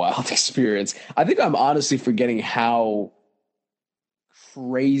really wild experience. I think I'm honestly forgetting how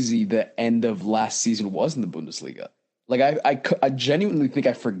crazy the end of last season was in the Bundesliga. Like I genuinely think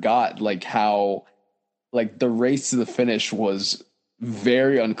I forgot like how like the race to the finish was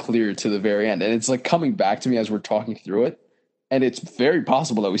very unclear to the very end. And it's like coming back to me as we're talking through it. And it's very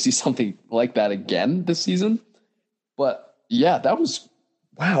possible that we see something like that again this season. But yeah, that was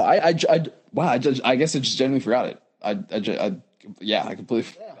wow. I guess I just genuinely forgot it. I completely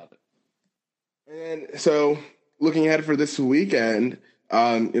forgot about it. And so looking ahead for this weekend,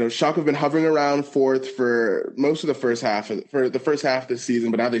 Schalke have been hovering around 4th for most of the first half of this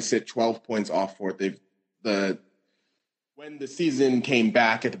season, but now they sit 12 points off 4th. When the season came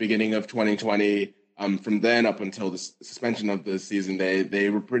back at the beginning of 2020, from then up until the suspension of the season, they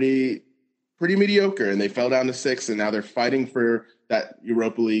were pretty mediocre, and they fell down to 6th, and now they're fighting for that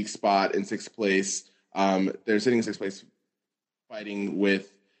Europa League spot in 6th place. They're sitting in 6th place, fighting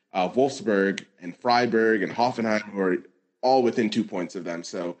with Wolfsburg and Freiburg and Hoffenheim, who are all within 2 points of them.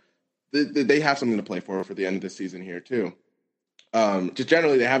 So they have something to play for the end of the season here too. Just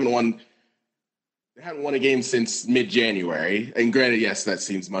generally, they haven't won a game since mid-January. And granted, yes, that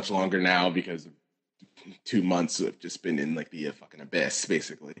seems much longer now because 2 months have just been in like the fucking abyss,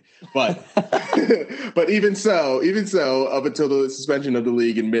 basically. But but even so, up until the suspension of the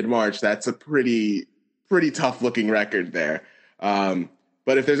league in mid-March, that's a pretty tough looking record there.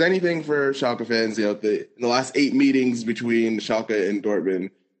 But if there's anything for Schalke fans, in the last 8 meetings between Schalke and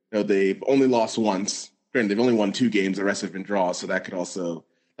Dortmund, they've only lost once. Granted, they've only won 2 games; the rest have been draws. So that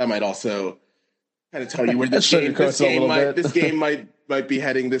might also kind of tell you where this game might be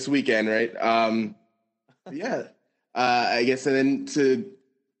heading this weekend, right? I guess. And then to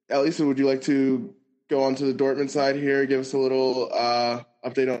Elisa, would you like to go on to the Dortmund side here. Give us a little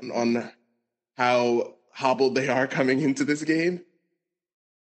update on how hobbled they are coming into this game.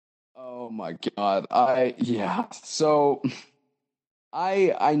 Oh my God. So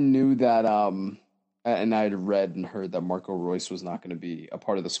I knew that and I had read and heard that Marco Reus was not going to be a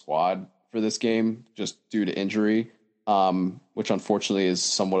part of the squad for this game just due to injury, which unfortunately is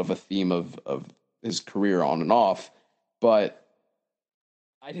somewhat of a theme of his career on and off. But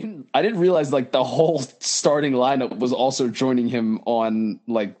I didn't realize like the whole starting lineup was also joining him on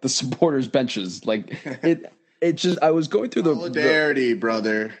like the supporters benches. Like it just I was going through solidarity,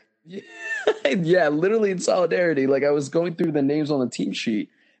 brother. Yeah, literally in solidarity. Like I was going through the names on the team sheet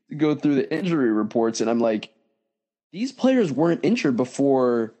to go through the injury reports, and I'm like, these players weren't injured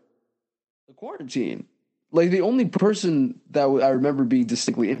before the quarantine. Like the only person that I remember being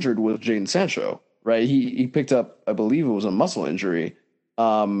distinctly injured was Jadon Sancho. Right? He picked up, I believe it was a muscle injury.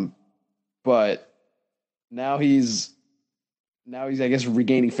 But now he's I guess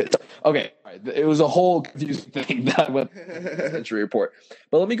regaining fit. Okay, all right. It was a whole confusing thing that went the injury report.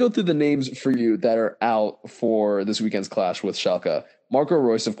 But let me go through the names for you that are out for this weekend's clash with Schalke. Marco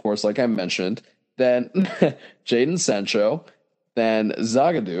Reus, of course, like I mentioned. Then Jadon Sancho. Then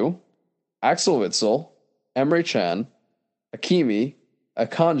Zagadou, Axel Witsel, Emre Can, Hakimi,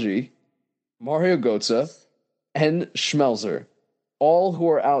 Akanji, Mario Götze, and Schmelzer. All who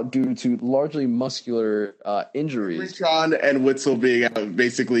are out due to largely muscular injuries. Richon and Witzel being out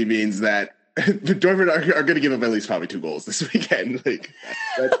basically means that the Dortmund are going to give up at least probably 2 goals this weekend. Like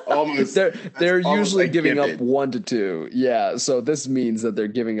that's almost they're usually like giving up 1 to 2. Yeah, so this means that they're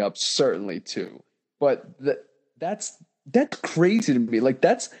giving up certainly 2. But that's crazy to me. Like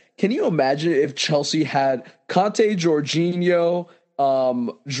can you imagine if Chelsea had Conte, Jorginho,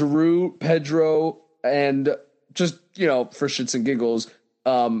 Giroud, Pedro, and just, for shits and giggles,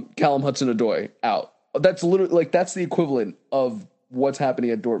 Callum Hudson-Odoi out. That's literally like that's the equivalent of what's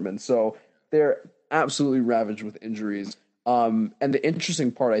happening at Dortmund. So they're absolutely ravaged with injuries. And the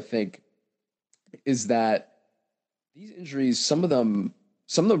interesting part, I think, is that these injuries, some of them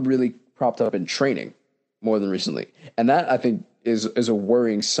really propped up in training more than recently, and that I think is a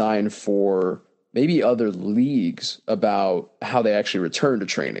worrying sign for maybe other leagues about how they actually return to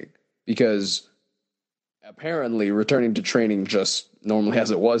training, because apparently returning to training just normally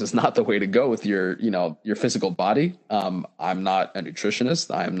as it was is not the way to go with your physical body. I'm not a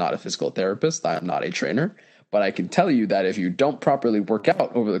nutritionist. I am not a physical therapist. I am not a trainer, but I can tell you that if you don't properly work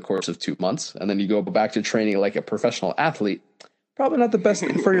out over the course of 2 months and then you go back to training like a professional athlete, probably not the best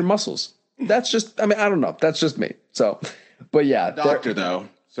thing for your muscles. That's just, I don't know. That's just me. So, but yeah. Doctor though.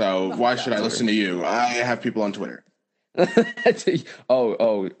 So why should I listen to you? I have people on Twitter. You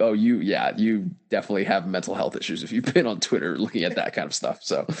definitely have mental health issues if you've been on Twitter looking at that kind of stuff.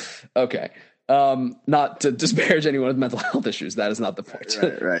 So, okay. Not to disparage anyone with mental health issues. That is not the point.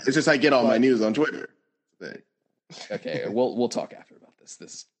 Right. It's just I get all my news on Twitter. Okay, we'll talk after about this.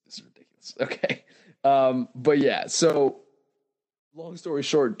 This is ridiculous. Okay. But yeah, so long story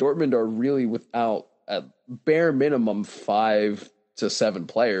short, Dortmund are really without at bare minimum 5 to 7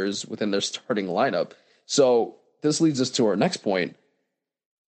 players within their starting lineup. So this leads us to our next point.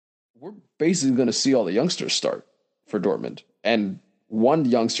 We're basically going to see all the youngsters start for Dortmund. And one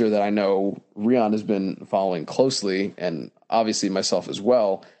youngster that I know Rian has been following closely, and obviously myself as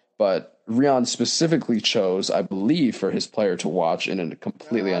well, but Rian specifically chose, I believe, for his player to watch in a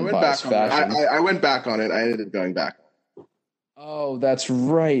completely unbiased fashion. I went back on it. I ended up going back. Oh, that's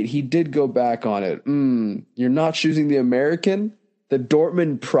right. He did go back on it. You're not choosing the American? The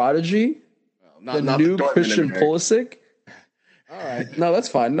Dortmund prodigy? Not the Christian Pulisic? All right. No, that's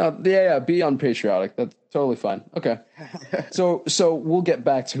fine. No, yeah, be unpatriotic. That's totally fine. Okay. So we'll get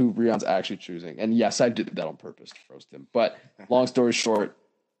back to who Rian's actually choosing. And yes, I did that on purpose to roast him. But long story short,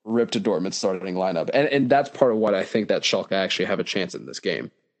 rip to Dortmund starting lineup. And that's part of what I think that Schalke actually have a chance in this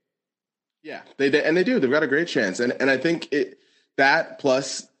game. Yeah, they do. They've got a great chance. And I think that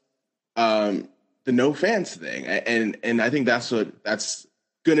plus the no fans thing. And I think that's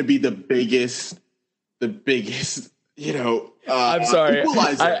going to be the biggest, I'm sorry.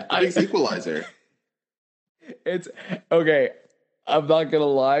 Equalizer. It's okay. I'm not going to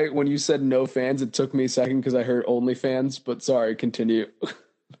lie. When you said no fans, it took me a second because I heard only fans, but sorry, continue.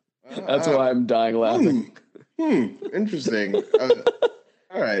 That's why I'm dying laughing. Interesting.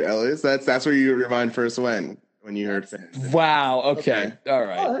 All right, Ellis. That's where your mind first went when you heard fans. Wow. Okay. All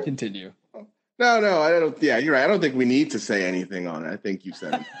right. Continue. No, I don't. Yeah, you're right. I don't think we need to say anything on it. I think you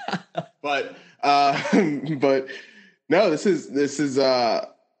said it. But no, this is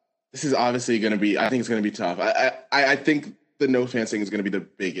obviously going to be. I think it's going to be tough. I think the no fans thing is going to be the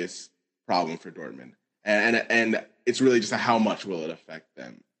biggest problem for Dortmund. and it's really just how much will it affect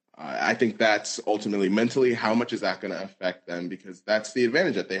them. I think that's ultimately mentally how much is that going to affect them, because that's the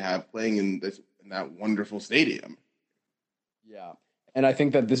advantage that they have playing in that wonderful stadium. Yeah. And I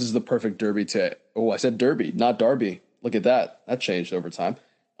think that this is the perfect derby I said derby, not derby. Look at that. That changed over time.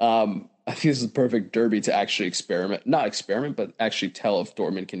 I think this is the perfect derby to actually not experiment, but actually tell if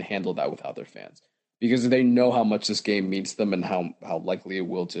Dortmund can handle that without their fans. Because they know how much this game means to them and how likely it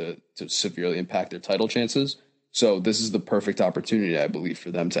will to severely impact their title chances. So this is the perfect opportunity, I believe,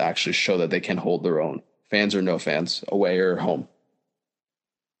 for them to actually show that they can hold their own, fans or no fans, away or home.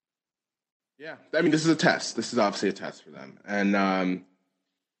 Yeah, I mean, this is a test. This is obviously a test for them. And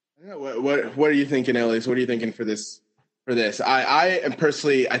what are you thinking, Elias? What are you thinking for this? I am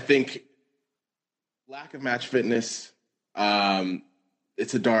personally, I think lack of match fitness.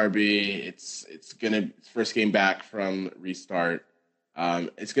 It's a derby. It's first game back from restart.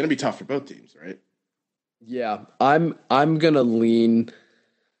 It's gonna be tough for both teams, right? Yeah, I'm gonna lean.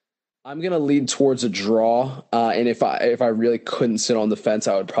 I'm gonna lean towards a draw, and if I really couldn't sit on the fence,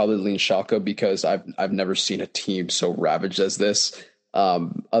 I would probably lean Schalke because I've never seen a team so ravaged as this,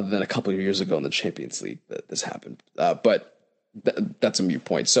 other than a couple of years ago in the Champions League that this happened. But that's a mute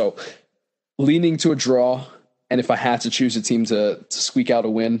point. So leaning to a draw, and if I had to choose a team to squeak out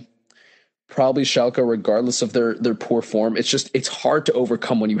a win, probably Schalke, regardless of their poor form. It's hard to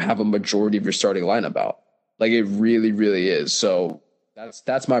overcome when you have a majority of your starting lineup out. Like it really, really is. So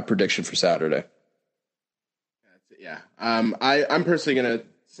that's my prediction for Saturday. Yeah. I'm personally gonna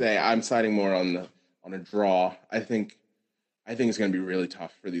say I'm siding more on a draw. I think it's gonna be really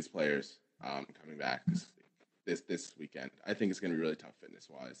tough for these players coming back this weekend. I think it's gonna be really tough fitness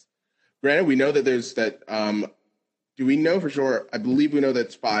wise. Granted, we know that there's that. Do we know for sure? I believe we know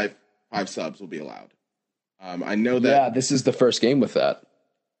that five subs will be allowed. I know that. Yeah, this is the first game with that.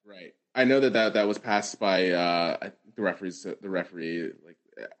 Right. I know that was passed by the referee, like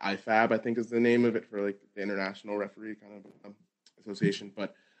IFAB, I think is the name of it, for like the International Referee kind of association.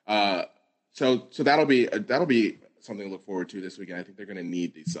 But so that'll be something to look forward to this weekend. I think they're going to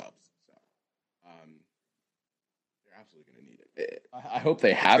need these subs. So they're absolutely going to need it. I hope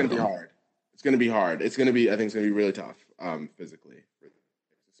they have them. It's going to be hard. It's going to be. I think it's going to be really tough physically,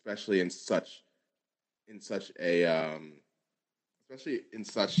 especially in such a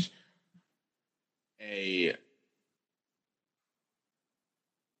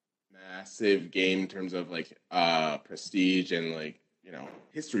massive game in terms of like prestige and like, you know,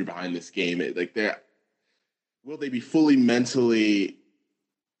 history behind this game. Will they be fully mentally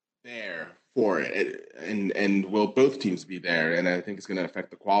there for it, and will both teams be there? And I think it's going to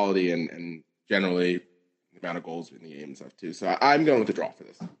affect the quality and generally the amount of goals in the game and stuff too. So I'm going with the draw for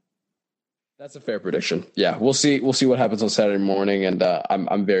this. That's a fair prediction. Yeah, we'll see what happens on Saturday morning, and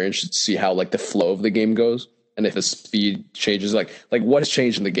I'm very interested to see how like the flow of the game goes, and if the speed changes, like what has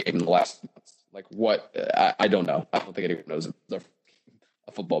changed in the game in the last months. Like what I don't know. I don't think anyone knows a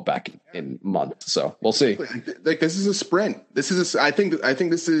football back in months. So we'll see. Like this is a sprint. I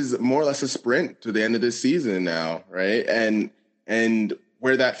think this is more or less a sprint to the end of this season now, right? And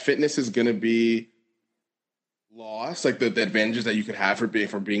where that fitness is going to be lost, like the advantages that you could have for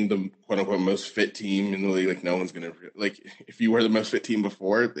being the quote unquote most fit team in the league. Like no one's gonna, like, if you were the most fit team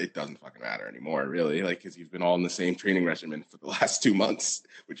before, it doesn't fucking matter anymore, really. Like, because you've been all in the same training regimen for the last 2 months,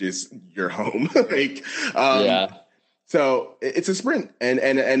 which is your home. Yeah. So it's a sprint,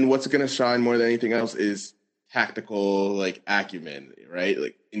 and what's going to shine more than anything else is tactical, like acumen, right?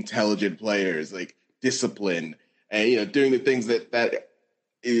 Like intelligent players, like discipline, and doing the things that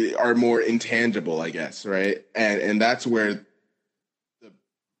are more intangible, I guess, right? And that's where the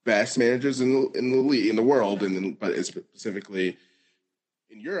best managers in the league, in the world, but specifically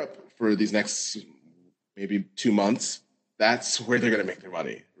in Europe for these next maybe 2 months, that's where they're going to make their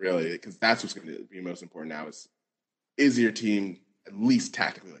money, really, because that's what's going to be most important now is your team at least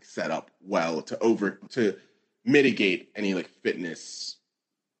tactically like set up well to mitigate any like fitness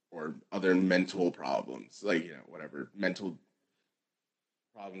or other mental problems, like, whatever mental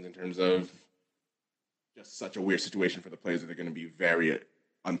problems in terms of just such a weird situation for the players that they're going to be very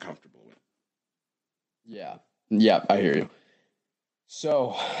uncomfortable with. Yeah, I hear you.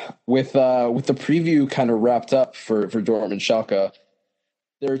 So with the preview kind of wrapped up for Dortmund and Schalke,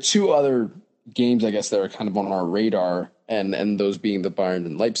 there are two other games, I guess, that are kind of on our radar, and those being the Bayern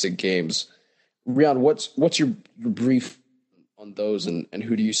and Leipzig games. Rian, what's your brief on those, and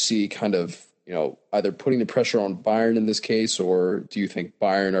who do you see kind of, either putting the pressure on Bayern in this case, or do you think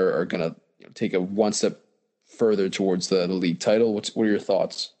Bayern are going to take a one step further towards the league title? What are your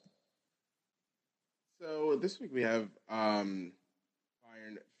thoughts? So this week we have Bayern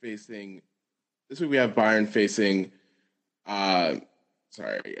facing this week we have Bayern facing.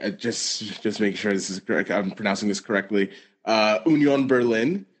 Sorry, just making sure this is correct. I'm pronouncing this correctly. Union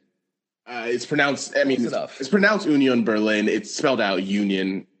Berlin. It's pronounced. I mean, it's pronounced Union Berlin. It's spelled out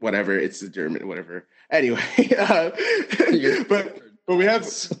Union, whatever. It's a German, whatever. Anyway, but we have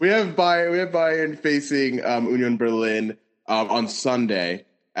Bayern facing Union Berlin on Sunday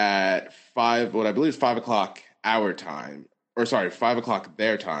at 5. What I believe is 5 o'clock our time, or sorry, 5 o'clock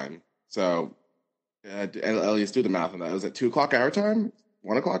their time. So, Elias, do the math on that. Was it 2 o'clock our time?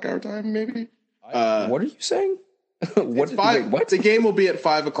 1 o'clock our time, maybe. What are you saying? What the game will be at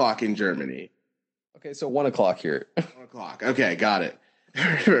 5 o'clock in Germany. Okay, so 1 o'clock here. 1 o'clock. Okay, got it.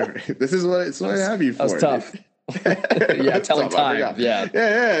 This is what I have you for. That's tough. Yeah, telling time. Yeah.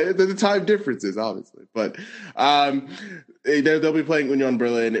 The time differences, obviously, but they'll be playing Union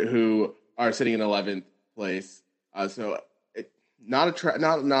Berlin, who are sitting in 11th place. So not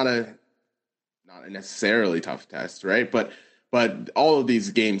a necessarily tough test, right? But all of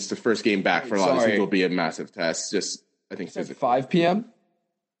these games, the first game back for a lot of teams will be a massive test. Just I think 5 p.m.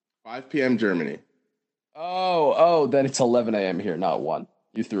 5 p.m. Germany. Oh, then it's 11 a.m. here, not 1.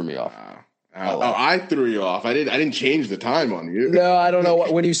 You threw me off. I threw you off. I didn't change the time on you. No, I don't know.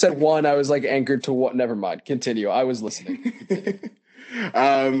 When you said 1, I was like anchored to what? Never mind. Continue. I was listening.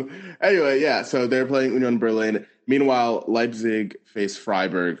 Anyway, yeah. So they're playing Union Berlin. Meanwhile, Leipzig face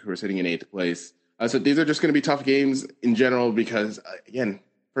Freiburg, who are sitting in 8th place. So these are just going to be tough games in general because, again,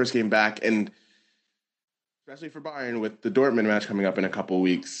 first game back, and especially for Bayern with the Dortmund match coming up in a couple of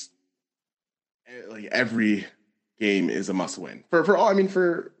weeks, like every game is a must win for all. I mean,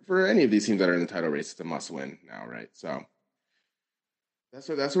 for any of these teams that are in the title race, it's a must win now, right? So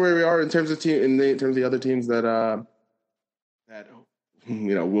that's where we are in terms of the other teams that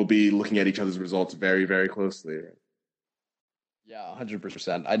we'll be looking at each other's results very, very closely. Right? Yeah,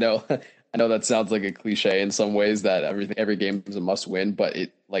 100%. I know that sounds like a cliche in some ways that every game is a must win, but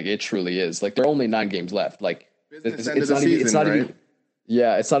it truly is. Like there are only 9 games left. Like it's not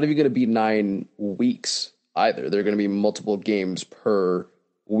even going to be 9 weeks either. There are going to be multiple games per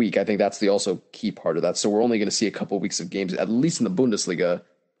week. I think that's the also key part of that. So we're only going to see a couple of weeks of games, at least in the Bundesliga,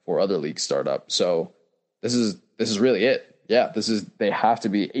 before other leagues start up. So this is really it. Yeah,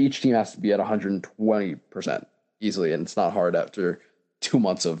 each team has to be at 120% easily, and it's not hard after 2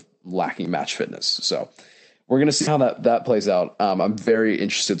 months of lacking match fitness. So we're going to see how that plays out. I'm very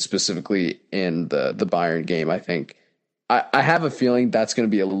interested specifically in the Bayern game. I think I have a feeling that's going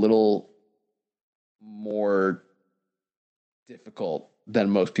to be a little more difficult than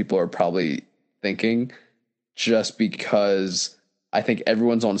most people are probably thinking, just because I think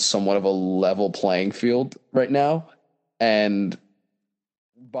everyone's on somewhat of a level playing field right now, and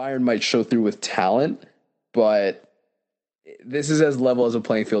Bayern might show through with talent, but this is as level as a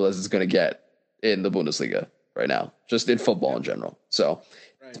playing field as it's going to get in the Bundesliga right now, just in football in general. So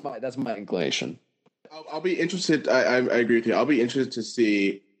that's my inclination. I'll be interested. I agree with you. I'll be interested to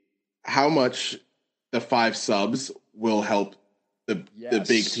see how much the 5 subs will help the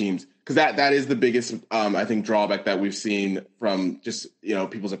big teams, because that is the biggest I think drawback that we've seen from just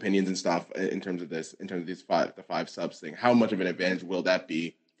people's opinions and stuff in terms of these 5 subs thing. How much of an advantage will that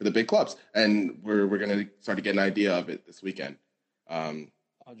be for the big clubs? And we're going to start to get an idea of it this weekend.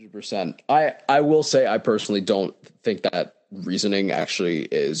 100%. I will say I personally don't think that reasoning actually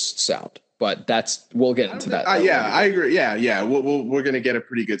is sound, but we'll get into that. I agree. Yeah. We're going to get a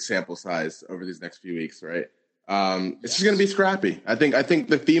pretty good sample size over these next few weeks, right? It's just going to be scrappy. I think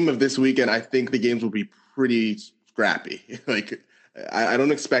the theme of this weekend, I think the games will be pretty scrappy. Like I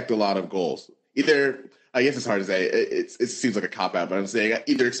don't expect a lot of goals. Either, I guess it's hard to say. It seems like a cop out, but I'm saying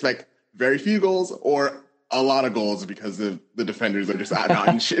either expect very few goals or a lot of goals because the defenders are just not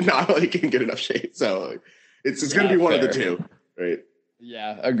in good enough shape. So it's going to be one of the two, right?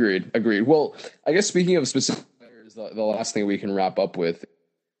 Yeah, agreed. Well, I guess speaking of specific players, the last thing we can wrap up with,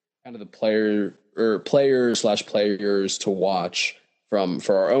 kind of the players to watch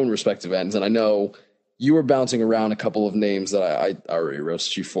for our own respective ends. And I know you were bouncing around a couple of names that I already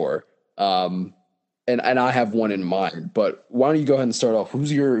roasted you for. And I have one in mind, but why don't you go ahead and start off?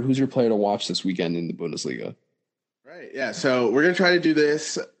 Who's your player to watch this weekend in the Bundesliga? Right. Yeah. So we're going to try to do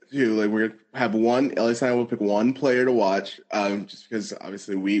this too. Like we're going to have Elias and I will pick one player to watch, just because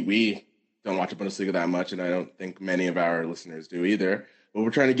obviously we don't watch the Bundesliga that much. And I don't think many of our listeners do either. But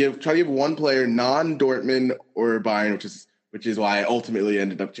we're trying to give one player, non-Dortmund or Bayern, which is why I ultimately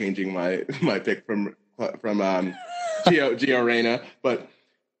ended up changing my pick from Gio Reyna. But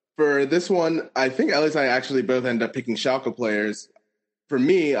for this one, I think Elias and I actually both ended up picking Schalke players. For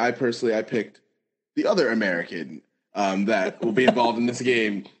me, I picked the other American that will be involved in this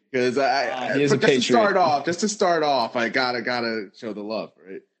game. because just to start off, I gotta show the love,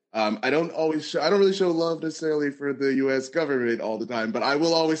 right? I don't really show love necessarily for the U.S. government all the time, but I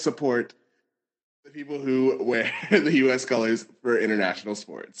will always support the people who wear the U.S. colors for international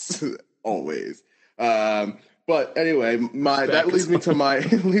sports, always. But anyway, that leads me to my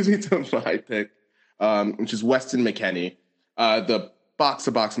pick, which is Weston McKennie, the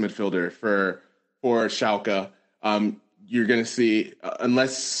box-to-box midfielder for Schalke. You're going to see,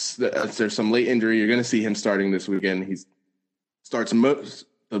 unless there's some late injury, you're going to see him starting this weekend. He starts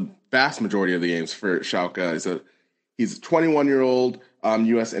the vast majority of the games for Schalke. He's a 21-year-old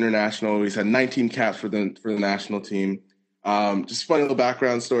U.S. international. He's had 19 caps for the national team. Just funny little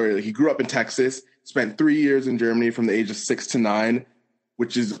background story. He grew up in Texas, spent 3 years in Germany from the age of 6 to 9,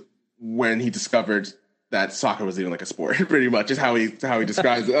 which is when he discovered that soccer was even like a sport. Pretty much is how he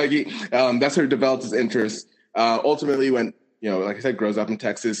describes it. That's how he developed his interest. Ultimately, when like I said, grows up in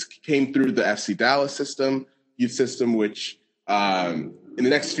Texas, came through the FC Dallas youth system, which in the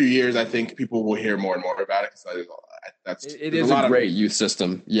next few years, I think people will hear more and more about it. It is a great youth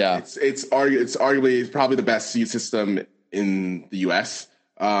system. Yeah, it's arguably probably the best youth system in the U.S.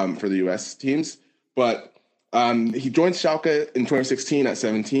 For the U.S. teams. But he joins Schalke in 2016 at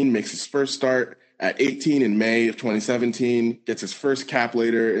 17, makes his first start at 18 in May of 2017, gets his first cap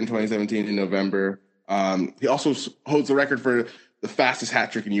later in 2017 in November. He also holds the record for the fastest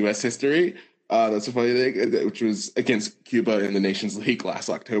hat trick in U.S. history. That's a funny thing, which was against Cuba in the Nations League last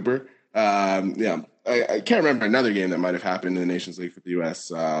October. I can't remember another game that might have happened in the Nations League for the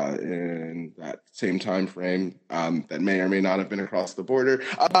U.S. In that same time frame that may or may not have been across the border.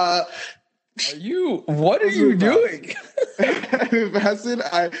 What are you doing?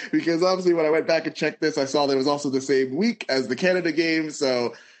 Because obviously when I went back and checked this, I saw that it was also the same week as the Canada game,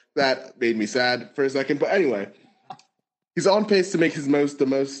 so that made me sad for a second. But anyway, he's on pace to make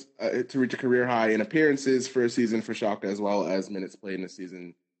to reach a career high in appearances for a season for Schalke, as well as minutes played in a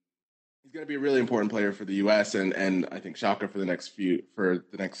season. He's going to be a really important player for the U.S. and I think Schalke for the next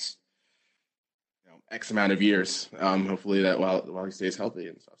X amount of years. Hopefully that while he stays healthy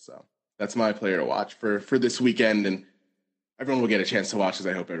and stuff. So that's my player to watch for this weekend, and everyone will get a chance to watch, because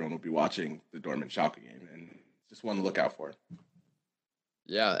I hope everyone will be watching the Dortmund Schalke game, and just one to look out for.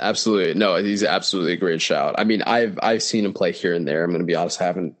 Yeah, absolutely. No, he's absolutely a great shout. I mean, I've seen him play here and there. I'm going to be honest, I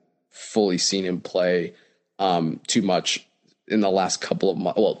haven't fully seen him play too much in the last couple of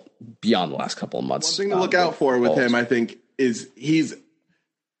months. Well, beyond the last couple of months. One thing to look out for with him, I think, is he's a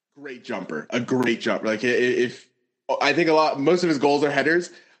great jumper. Like most of his goals are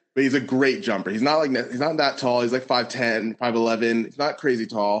headers, but he's a great jumper. He's not that tall. He's like 5'10", 5'11". He's not crazy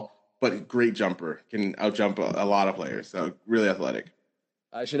tall, but great jumper. Can outjump a lot of players. So really athletic.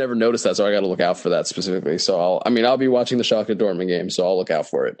 I should never notice that, so I got to look out for that specifically. So I'll be watching the Schalke Dortmund game, so I'll look out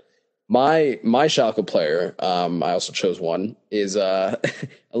for it. My Schalke player, I also chose one, is a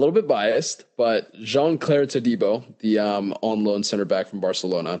little bit biased, but Jean-Claire Todibo, the on loan center back from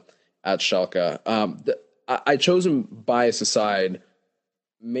Barcelona at Schalke. I chose him, bias aside,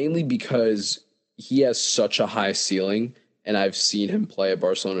 mainly because he has such a high ceiling, and I've seen him play at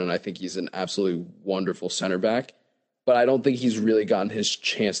Barcelona, and I think he's an absolutely wonderful center back. But I don't think he's really gotten his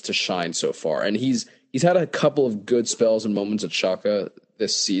chance to shine so far. And he's had a couple of good spells and moments at Schalke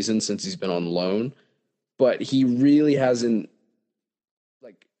this season since he's been on loan, but he really hasn't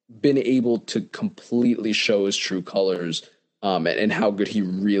been able to completely show his true colors and how good he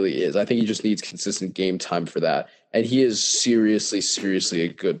really is. I think he just needs consistent game time for that. And he is seriously a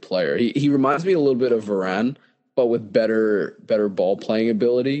good player. He reminds me a little bit of Varane, but with better ball playing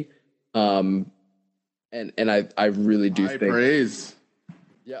ability. And I really do think praise.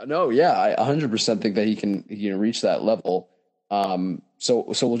 Yeah, no, yeah, I 100% think that he can reach that level. So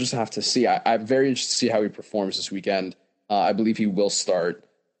we'll just have to see. I'm very interested to see how he performs this weekend. I believe he will start,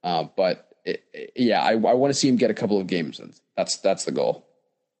 but I want to see him get a couple of games in. That's the goal.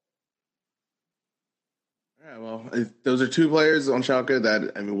 Yeah, well, those are two players on Schalke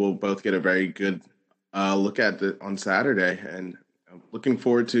that we'll both get a very good look at on Saturday, and I'm looking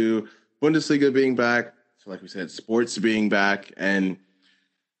forward to Bundesliga being back. So like we said, sports being back, and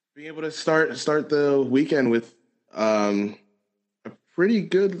being able to start the weekend with a pretty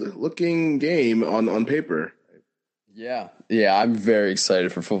good looking game on paper. Yeah, I'm very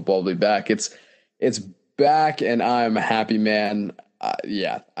excited for football to be back. It's back, and I'm a happy man.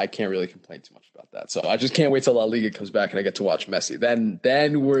 I can't really complain too much about that. So I just can't wait till La Liga comes back and I get to watch Messi. Then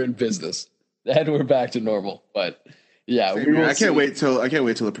we're in business. Then we're back to normal. But yeah, I can't wait till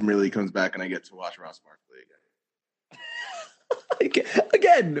the Premier League comes back and I get to watch Ross Barkley again.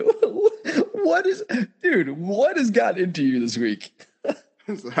 Again, what has gotten into you this week?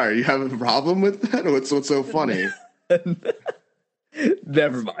 Sorry, you have a problem with that? What's so funny?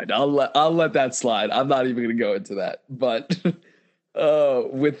 Never mind. I'll let that slide. I'm not even going to go into that. But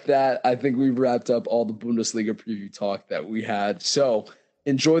with that, I think we've wrapped up all the Bundesliga preview talk that we had. So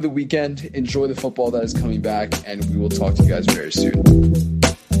enjoy the weekend, enjoy the football that is coming back, and we will talk to you guys very soon.